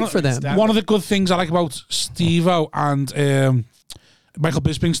will write for them. One of the good things I like about Steve-O and Michael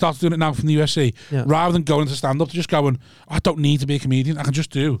Bisping started doing it now from the UFC. Yeah. Rather than going to stand up, just going, I don't need to be a comedian. I can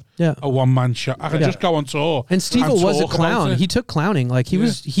just do a one-man show. I can just go on tour. And Steve-O was a clown. He took clowning. Like he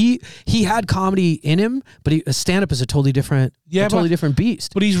was, he had comedy in him, but a stand-up is a totally different, different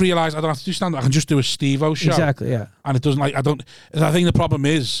beast. But he's realized I don't have to do stand-up. I can just do a Steve-O show. Exactly. Yeah. And it doesn't like I think the problem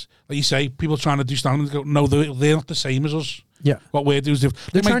is, like you say, people trying to do stand-up go, no, they're not the same as us. Yeah, what we're doing is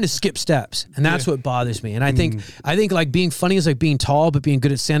they're trying to skip steps, and that's what bothers me. And I think like being funny is like being tall, but being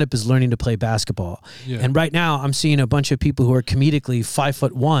good at stand up is learning to play basketball. Yeah. And right now, I'm seeing a bunch of people who are comedically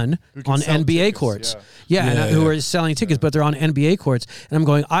 5'1" on NBA courts. Who are selling tickets, but they're on NBA courts. And I'm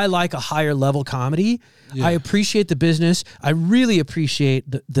going, I like a higher level comedy. Yeah. I appreciate the business. I really appreciate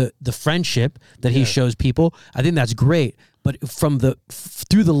the friendship that he shows people. I think that's great. But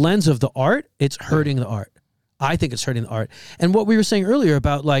through the lens of the art, it's hurting the art. I think it's hurting the art. And what we were saying earlier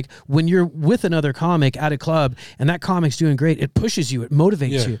about like when you're with another comic at a club and that comic's doing great, it pushes you, it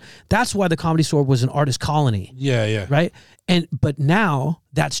motivates you. That's why the Comedy Store was an artist colony. Yeah, yeah. Right? But now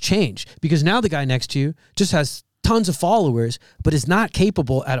that's changed because now the guy next to you just has tons of followers, but is not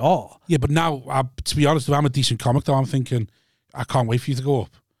capable at all. Yeah, but now, to be honest, if I'm a decent comic though, I'm thinking, I can't wait for you to go up.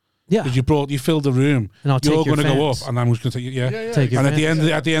 Yeah, because you filled the room, and you're going to go up, and I'm just going to take you. Take and at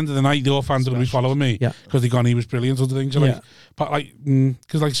the end of the night, your fans are going to be following me because they gone, he was brilliant. Other things,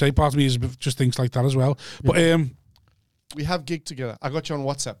 because like I say, part of me is just things like that as well. But we have gigged together. I got you on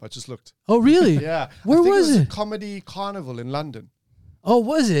WhatsApp. I just looked. Oh, really? Yeah. Where was it? A comedy carnival in London. Oh,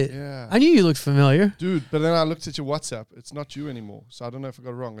 was it? Yeah. I knew you looked familiar. Dude, but then I looked at your WhatsApp. It's not you anymore. So I don't know if I got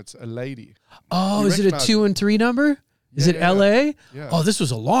it wrong. It's a lady. Oh, is it a 2 and 3 number? Is it LA? Yeah. Oh, this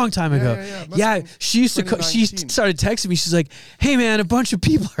was a long time ago. Yeah. She used to. She started texting me. She's like, "Hey, man, a bunch of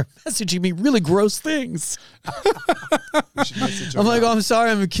people are messaging me really gross things." I'm like, "Oh, I'm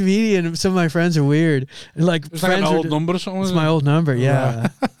sorry, I'm a comedian. Some of my friends are weird." And like, it's like an old number or something. It's my old number. Yeah.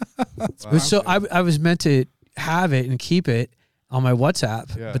 Wow. So I was meant to have it and keep it on my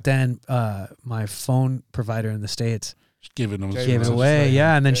WhatsApp, but then my phone provider in the States gave it away.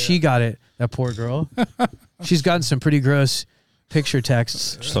 Yeah, and then she got it. That poor girl. She's gotten some pretty gross picture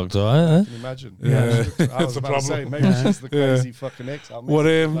texts. Just looked all right, huh? Can you imagine? Yeah. I was about to say, maybe she's the crazy fucking ex. What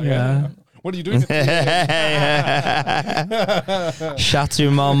are you doing? Chateau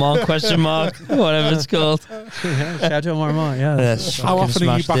Marmont, question mark, whatever it's called. Chateau Marmont, yeah. How often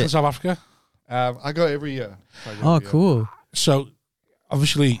are you back in South Africa? I go every year. Cool. So,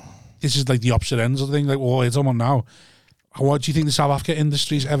 obviously, this is like the opposite ends of the thing. Like, what it's on now. What do you think the South Africa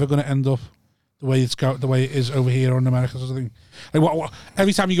industry is ever going to end up? The way it is over here or in America, sort of thing. Like what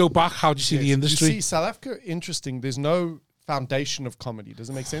every time you go back, how do you see the industry? You see, South Africa, interesting. There's no foundation of comedy. Does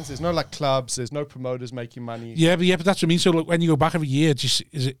it make sense? There's no like clubs. There's no promoters making money. Yeah, but that's what I mean. So look, when you go back every year, is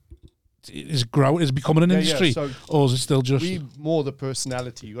it growing? Is it becoming an industry, or is it still just more the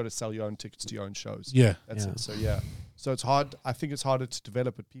personality? You got to sell your own tickets to your own shows. Yeah, that's it. So it's hard. I think it's harder to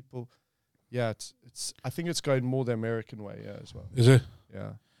develop it. People, it's. I think it's going more the American way, as well. Is it?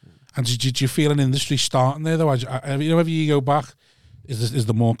 Yeah. And did you feel an industry starting there though? Whenever you go back, is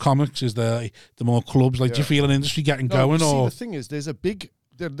there more comics? Is there the more clubs? Like, do you feel an industry getting going? The thing is, there's a big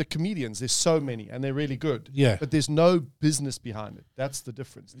the comedians. There's so many, and they're really good. Yeah, but there's no business behind it. That's the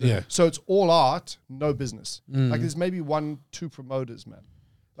difference. So it's all art, no business. Like there's maybe 1-2 promoters, man.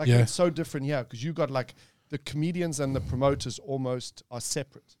 Like it's so different here because you got like the comedians and the promoters almost are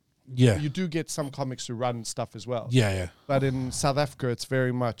separate. Yeah, you do get some comics who run stuff as well. Yeah. But in South Africa, it's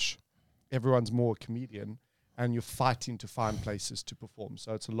very much everyone's more a comedian, and you're fighting to find places to perform.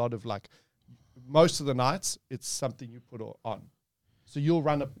 So it's a lot of like, most of the nights, it's something you put on. So you'll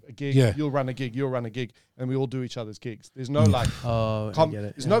run a gig, you'll run a gig, you'll run a gig, and we all do each other's gigs. There's no like,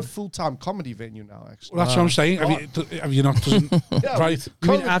 there's no full-time comedy venue now, actually. Well, that's what I'm saying. Have you not? Right.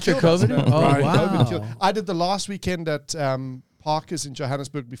 You mean after COVID? Oh, Right. wow. I did the last weekend at Parker's in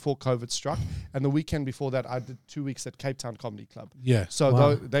Johannesburg before COVID struck, and the weekend before that, I did 2 weeks at Cape Town Comedy Club. Yeah.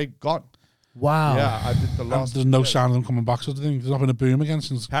 So they gone. Wow. Yeah, I did the last. There's no sign of them coming back, sort of thing. There's not been a boom again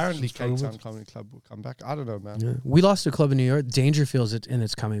since. Apparently, since Cape COVID. Town Comedy Club will come back. I don't know, man. Yeah. We lost a club in New York, Dangerfield's, and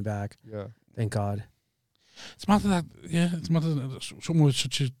it's coming back. Yeah. Thank God. It's matter that it's matter that someone with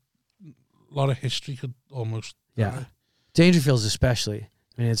such a lot of history could almost. Yeah. Dangerfield's especially.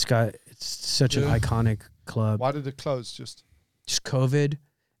 I mean, it's such an iconic club. Why did it close? Just COVID,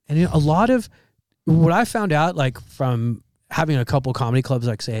 and a lot of what I found out, like from having a couple comedy clubs,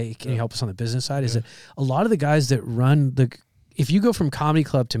 like say, hey, can you help us on the business side? Is that a lot of the guys that run if you go from comedy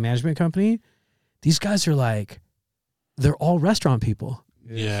club to management company, these guys are like, they're all restaurant people.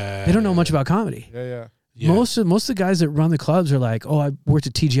 Yeah. They don't know much about comedy. Yeah. Most of the guys that run the clubs are like, oh, I worked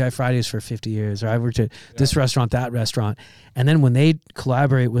at TGI Fridays for 50 years, or I worked at this restaurant, that restaurant. And then when they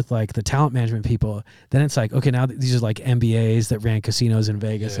collaborate with like the talent management people, then it's like, okay, now these are like MBAs that ran casinos in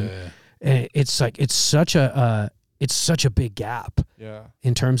Vegas. And it's like, it's such a big gap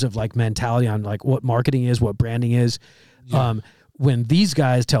in terms of like mentality on like what marketing is, what branding is. When these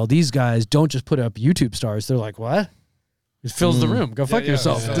guys tell these guys, don't just put up YouTube stars, they're like, what? It fills the room. Go fuck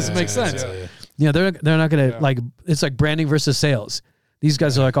yourself. It doesn't make sense. Yeah, they're not gonna like. It's like branding versus sales. These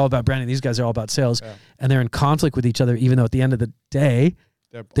guys are like all about branding. These guys are all about sales, and they're in conflict with each other. Even though at the end of the day,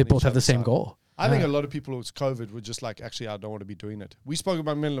 they both have the same goal. I think a lot of people with COVID were just like, actually, I don't want to be doing it. We spoke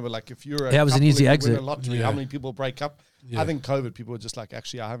about men, like if you're it was an easy exit. Win a lottery, how many people break up? I think COVID people were just like,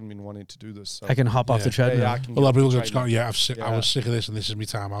 actually, I haven't been wanting to do this. So I can hop off the treadmill. A lot of people just go, I was sick of this, and this is my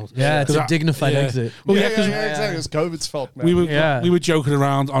time out. Yeah, it's a dignified exit. Well, exactly. It's COVID's fault, man. We were joking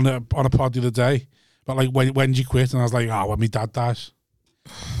around on a pod the other day, but like when did you quit? And I was like, when my dad dies,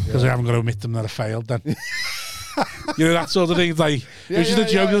 because I haven't got to admit them that I failed then. You know, that sort of thing. It's like it's just a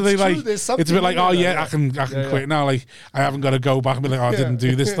joke. Like it's a bit like, I can quit now. Like I haven't got to go back and be like, I didn't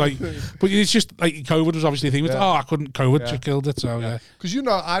do this. Like, but it's just like COVID was obviously a thing. I couldn't. COVID just killed it. So because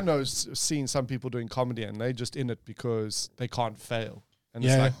I know seeing some people doing comedy and they just in it because they can't fail, and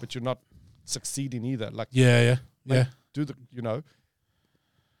it's like, but you're not succeeding either. Like do the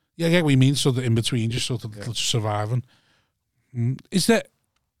I get what you mean. Sort of in between, just sort of surviving. Is that?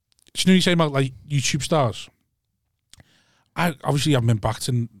 You saying about like YouTube stars? I obviously haven't been back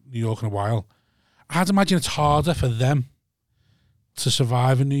to New York in a while. I'd imagine it's harder for them to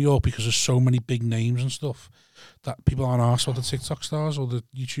survive in New York because there's so many big names and stuff that people aren't asked about the TikTok stars or the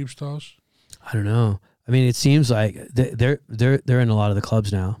YouTube stars. I don't know. I mean, it seems like they're in a lot of the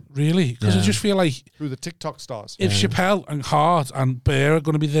clubs now. Really? Because I just feel like through the TikTok stars. If Chappelle and Hart and Bear are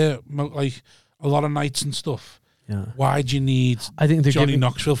going to be there like a lot of nights and stuff. Yeah. Why do you need Johnny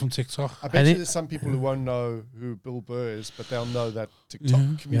Knoxville from TikTok? I bet there's some people who won't know who Bill Burr is, but they'll know that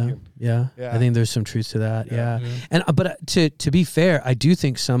TikTok comedian. Yeah. I think there's some truth to that. Yeah. And but to be fair, I do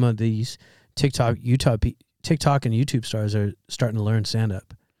think some of these TikTok and YouTube stars are starting to learn stand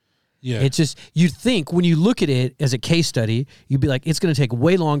up. Yeah. It's just, you'd think when you look at it as a case study, you'd be like, it's going to take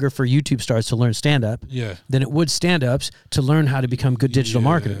way longer for YouTube stars to learn stand up than it would stand ups to learn how to become good digital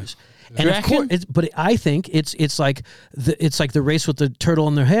marketers. And of course, but I think it's like the race with the turtle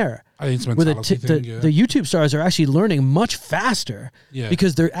in their hair. I think it's a mentality thing, the YouTube stars are actually learning much faster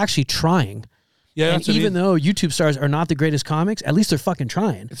because they're actually trying. Yeah, and even though YouTube stars are not the greatest comics, at least they're fucking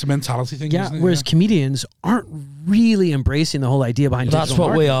trying. It's a mentality thing, yeah. Isn't it? Whereas comedians aren't really embracing the whole idea behind digital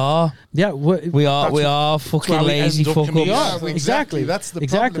marketing. We are. Yeah, we are fucking lazy fuckers. Yeah, exactly. That's the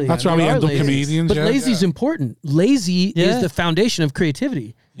problem. That's why we end up comedians. But lazy is important. Lazy is the foundation of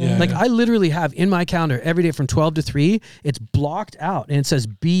creativity. Yeah. Like I literally have in my calendar every day from 12 to 3, it's blocked out and it says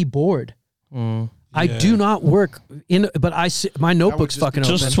be bored. I do not work but my notebook's fucking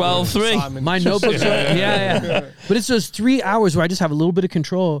open. Just 12-3. My notebook's open. But it's those 3 hours where I just have a little bit of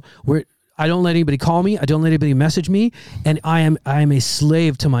control, where I don't let anybody call me, I don't let anybody message me, and I am a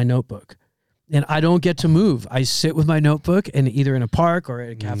slave to my notebook. And I don't get to move. I sit with my notebook and either in a park or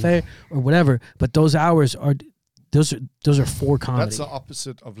at a cafe or whatever. But those hours are those are for comedy. That's the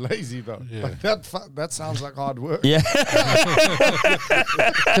opposite of lazy, though. Yeah. Like that sounds like hard work. Yeah.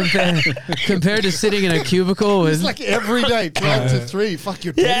 compared to sitting in a cubicle with It's like every day, 12 to 3. Fuck,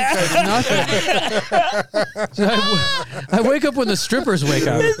 you're dedicated. So I wake up when the strippers wake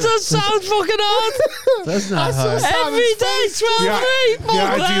up. It does sound fucking hard. That's not hard. Every day,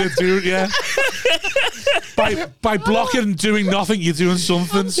 12 dude. Yeah. by blocking and doing nothing, you're doing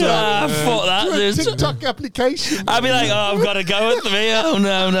something. So, fuck that, Do a dude. TikTok application. I'd be like, oh, I've got to go with me. Oh,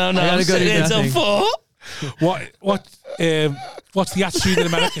 no. I gotta I'm go sitting do here till nothing. 4. What's the attitude in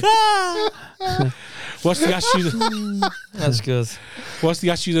America? What's the attitude? That's good. What's the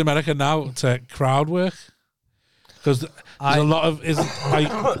attitude in America now to crowd work? Because there's a lot of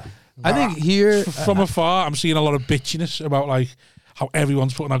I think here from afar, I'm seeing a lot of bitchiness about like how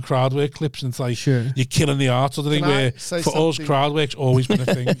everyone's putting on crowd work clips, and it's like Sure. you're killing the art of the thing. Can I Where say for us, something? crowd work's always been a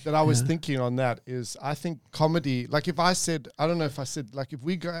thing. That I was thinking on that is I think comedy, like if I said, I don't know if I said, like if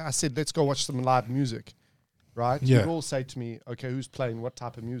we go, I said, let's go watch some live music, right? Yeah. You'd all say to me, okay, who's playing what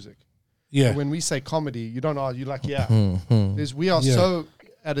type of music? Yeah, But when we say comedy, you don't know, you're like, yeah. We are Yeah. so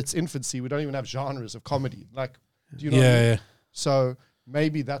at its infancy, we don't even have genres of comedy. Like, do you know what I mean? yeah. So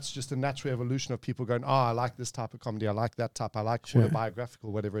maybe that's just a natural evolution of people going, oh, I like this type of comedy, I like that type, I like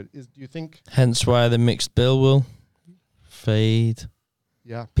autobiographical, whatever it is. Do you think? Hence why the mixed bill will fade.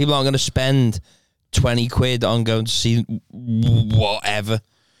 Yeah. People aren't going to spend 20 quid on going to see whatever.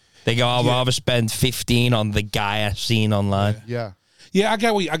 They go, I'd rather spend 15 on the guy I've seen online. Yeah. Yeah, I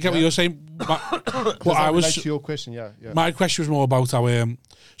get what you're saying. What I was to your question, yeah. my question was more about how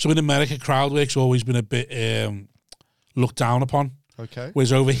so in America, crowd work's always been a bit looked down upon. Okay.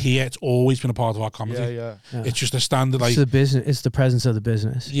 Whereas over here, it's always been a part of our comedy. Yeah. It's just a standard, like it's the business. It's the presence of the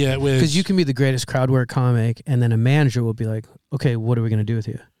business. yeah, Because you can be the greatest crowd work comic, and then a manager will be like, "Okay, what are we going to do with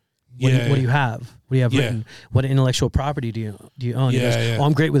you? What do you have? What do you have written? What intellectual property do you own?" He goes, "Oh,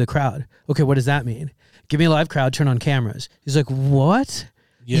 I'm great with a crowd." Okay, what does that mean? Give me a live crowd. Turn on cameras. He's like, "What?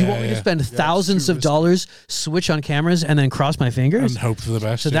 You want me to spend thousands of dollars, switch on cameras, and then cross my fingers and hope for the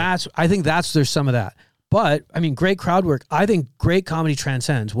best." So I think there's some of that. But I mean, great crowd work. I think great comedy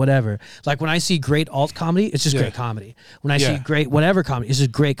transcends whatever. Like when I see great alt comedy, it's just great comedy. When I see great whatever comedy, it's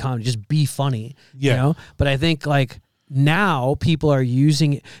just great comedy. Just be funny. Yeah. You know? But I think like now people are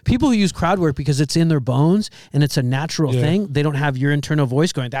using it. People who use crowd work because it's in their bones and it's a natural thing. They don't have your internal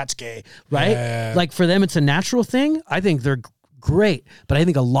voice going, "That's gay," right? Yeah. Like for them, it's a natural thing. I think they're great. But I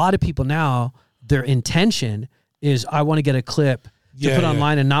think a lot of people now, their intention is, I want to get a clip to put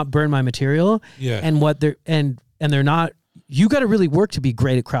online and not burn my material. Yeah. And what they're and they're not. You got to really work to be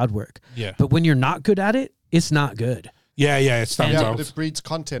great at crowd work. Yeah. But when you're not good at it, it's not good. Yeah, it stands Yeah, out. but it breeds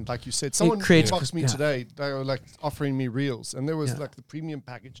content, like you said. Someone creates- inboxed me yeah. today. They were like offering me reels, and there was like the premium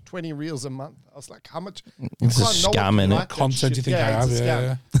package, 20 reels a month. I was like, how much? It's a scam, innit? Content you think I have, it's a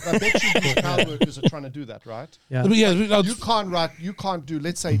yeah. scam. I bet you these crowd workers are trying to do that, right? Yeah. But You can't do,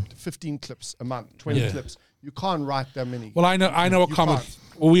 let's say, 15 clips a month, 20 clips. You can't write that many. Well, I know a You comic. can't.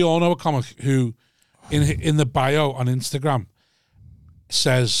 Well, we all know a comic who, in the bio on Instagram,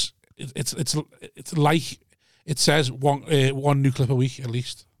 says it's like it says one new clip a week at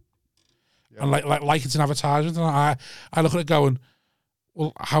least, and like it's an advertisement. And I look at it going,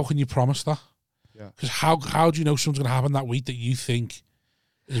 well, how can you promise that? Yeah. Because how do you know something's going to happen that week that you think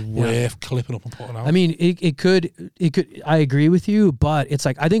is worth clipping up and putting out? I mean, it could. I agree with you, but it's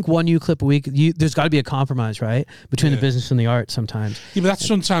like I think one new clip a week. There's got to be a compromise, right, between the business and the art sometimes. Yeah, but that's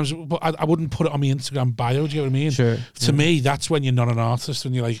sometimes. But I wouldn't put it on my Instagram bio. Do you know what I mean? Sure. To me, that's when you're not an artist,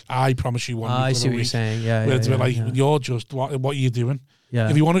 and you're like, I promise you one. I new clip see a what you're week. saying. Yeah, Where it's a bit like yeah. you're just what are you doing? Yeah.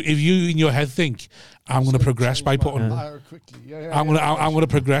 If you in your head think I'm going to progress by putting I'm going to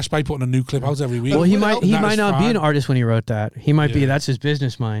progress by putting a new clip out every week. Well, he might That is not be fine. an artist when he wrote that. He might be. That's his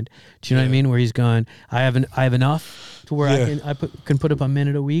business mind. Do you know what I mean? Where he's going, I have enough to where I can put up a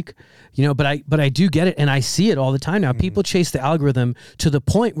minute a week. You know, but I do get it, and I see it all the time now. People chase the algorithm to the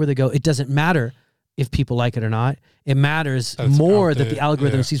point where they go, it doesn't matter if people like it or not. It matters more that the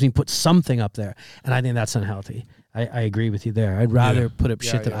algorithm sees me put something up there, and I think that's unhealthy. I agree with you there. I'd rather put up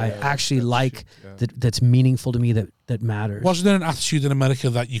shit that I actually like, that's meaningful to me, that matters. Wasn't there an attitude in America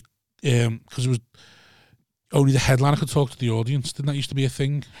that you, because it was only the headliner could talk to the audience? Didn't that used to be a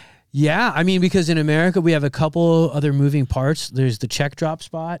thing? Yeah, I mean, because in America we have a couple other moving parts. There's the check drop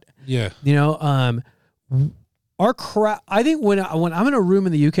spot. Yeah. You know, our crowd. I think when I'm in a room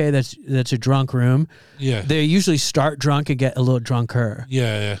in the UK that's a drunk room, they usually start drunk and get a little drunker.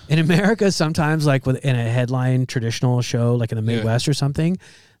 Yeah. In America, sometimes like in a headline traditional show, like in the Midwest or something,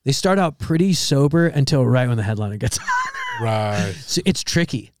 they start out pretty sober until right when the headliner gets on. Right. So it's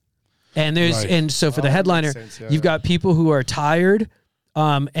tricky. And so for the headliner, sense, you've got people who are tired,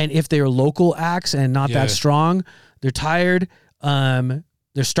 and if they're local acts and not that strong, they're tired.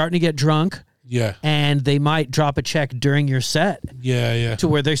 They're starting to get drunk. Yeah. And they might drop a check during your set. Yeah. To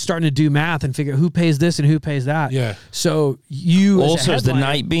where they're starting to do math and figure who pays this and who pays that. Yeah. So you also is the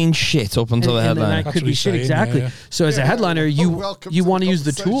night being shit up until the headline. And the night could be shit, exactly. So as a headliner, you want to use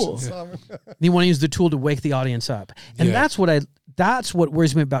the tool. You want to use the tool to wake the audience up. And that's what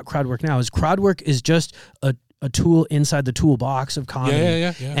worries me about crowd work now is crowd work is just a tool inside the toolbox of comedy.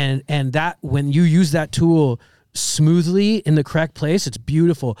 Yeah. And that when you use that tool smoothly in the correct place, it's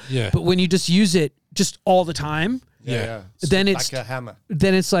beautiful. Yeah. But when you just use it just all the time, then it's like a hammer.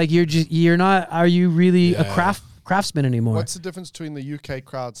 Then it's like you're not. Are you really a craftsman anymore? What's the difference between the UK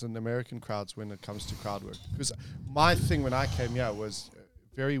crowds and the American crowds when it comes to crowd work? Because my thing when I came here was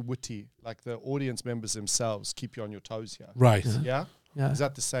very witty. Like the audience members themselves keep you on your toes here. Right. Yeah. Yeah. Is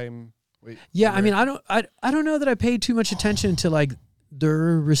that the same? Yeah. I mean, I don't know that I paid too much attention to like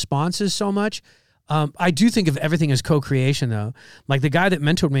their responses so much. I do think of everything as co-creation, though. Like the guy that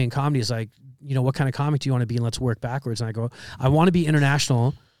mentored me in comedy is like, what kind of comic do you want to be? And let's work backwards. And I go, I want to be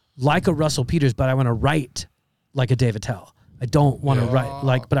international, like a Russell Peters, but I want to write like a David Tell. I don't want to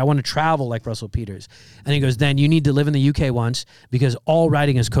write but I want to travel like Russell Peters. And he goes, then you need to live in the UK once because all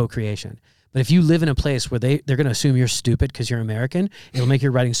writing is co-creation. But if you live in a place where they're going to assume you're stupid because you're American, it'll make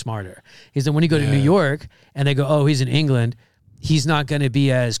your writing smarter. He said when you go to New York and they go, oh, he's in England, he's not going to be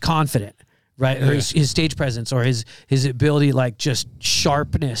as confident. Right, or his stage presence, or his ability, like just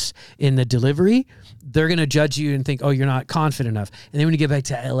sharpness in the delivery, they're gonna judge you and think, oh, you're not confident enough. And then when you get back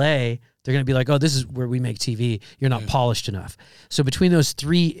to LA, they're gonna be like, oh, this is where we make TV. You're not polished enough. So between those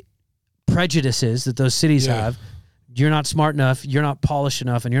three prejudices that those cities have, you're not smart enough, you're not polished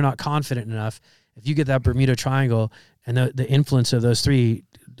enough, and you're not confident enough. If you get that Bermuda Triangle and the influence of those three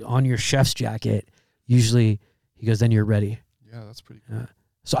on your chef's jacket, usually he goes, then you're ready. Yeah, that's pretty cool.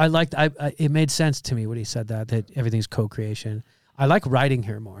 So I liked. It made sense to me when he said that everything's co-creation. I like writing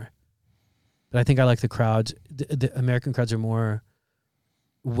here more, but I think I like the crowds. The American crowds are more.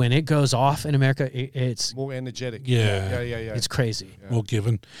 When it goes off in America, it's more energetic. Yeah. It's crazy. Yeah. More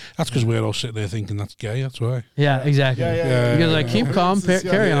given. That's because we're all sitting there thinking that's gay. That's why. Yeah, exactly. Yeah. You're like, keep calm,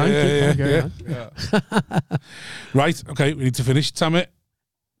 carry on. Carry on. Right. Okay. We need to finish. Tamer,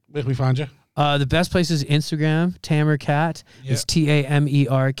 where can we find you? The best place is Instagram, Tamer Kat. It's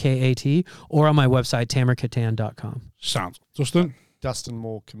TamerKat, or on my website, tamerkatan.com. Sounds. Dustin? Dustin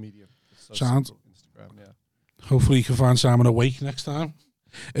Moore, comedian. Sounds. Instagram, Hopefully you can find Simon awake next time.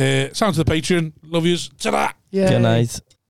 Sounds to the Patreon. Love yous. Ta-da! Good night.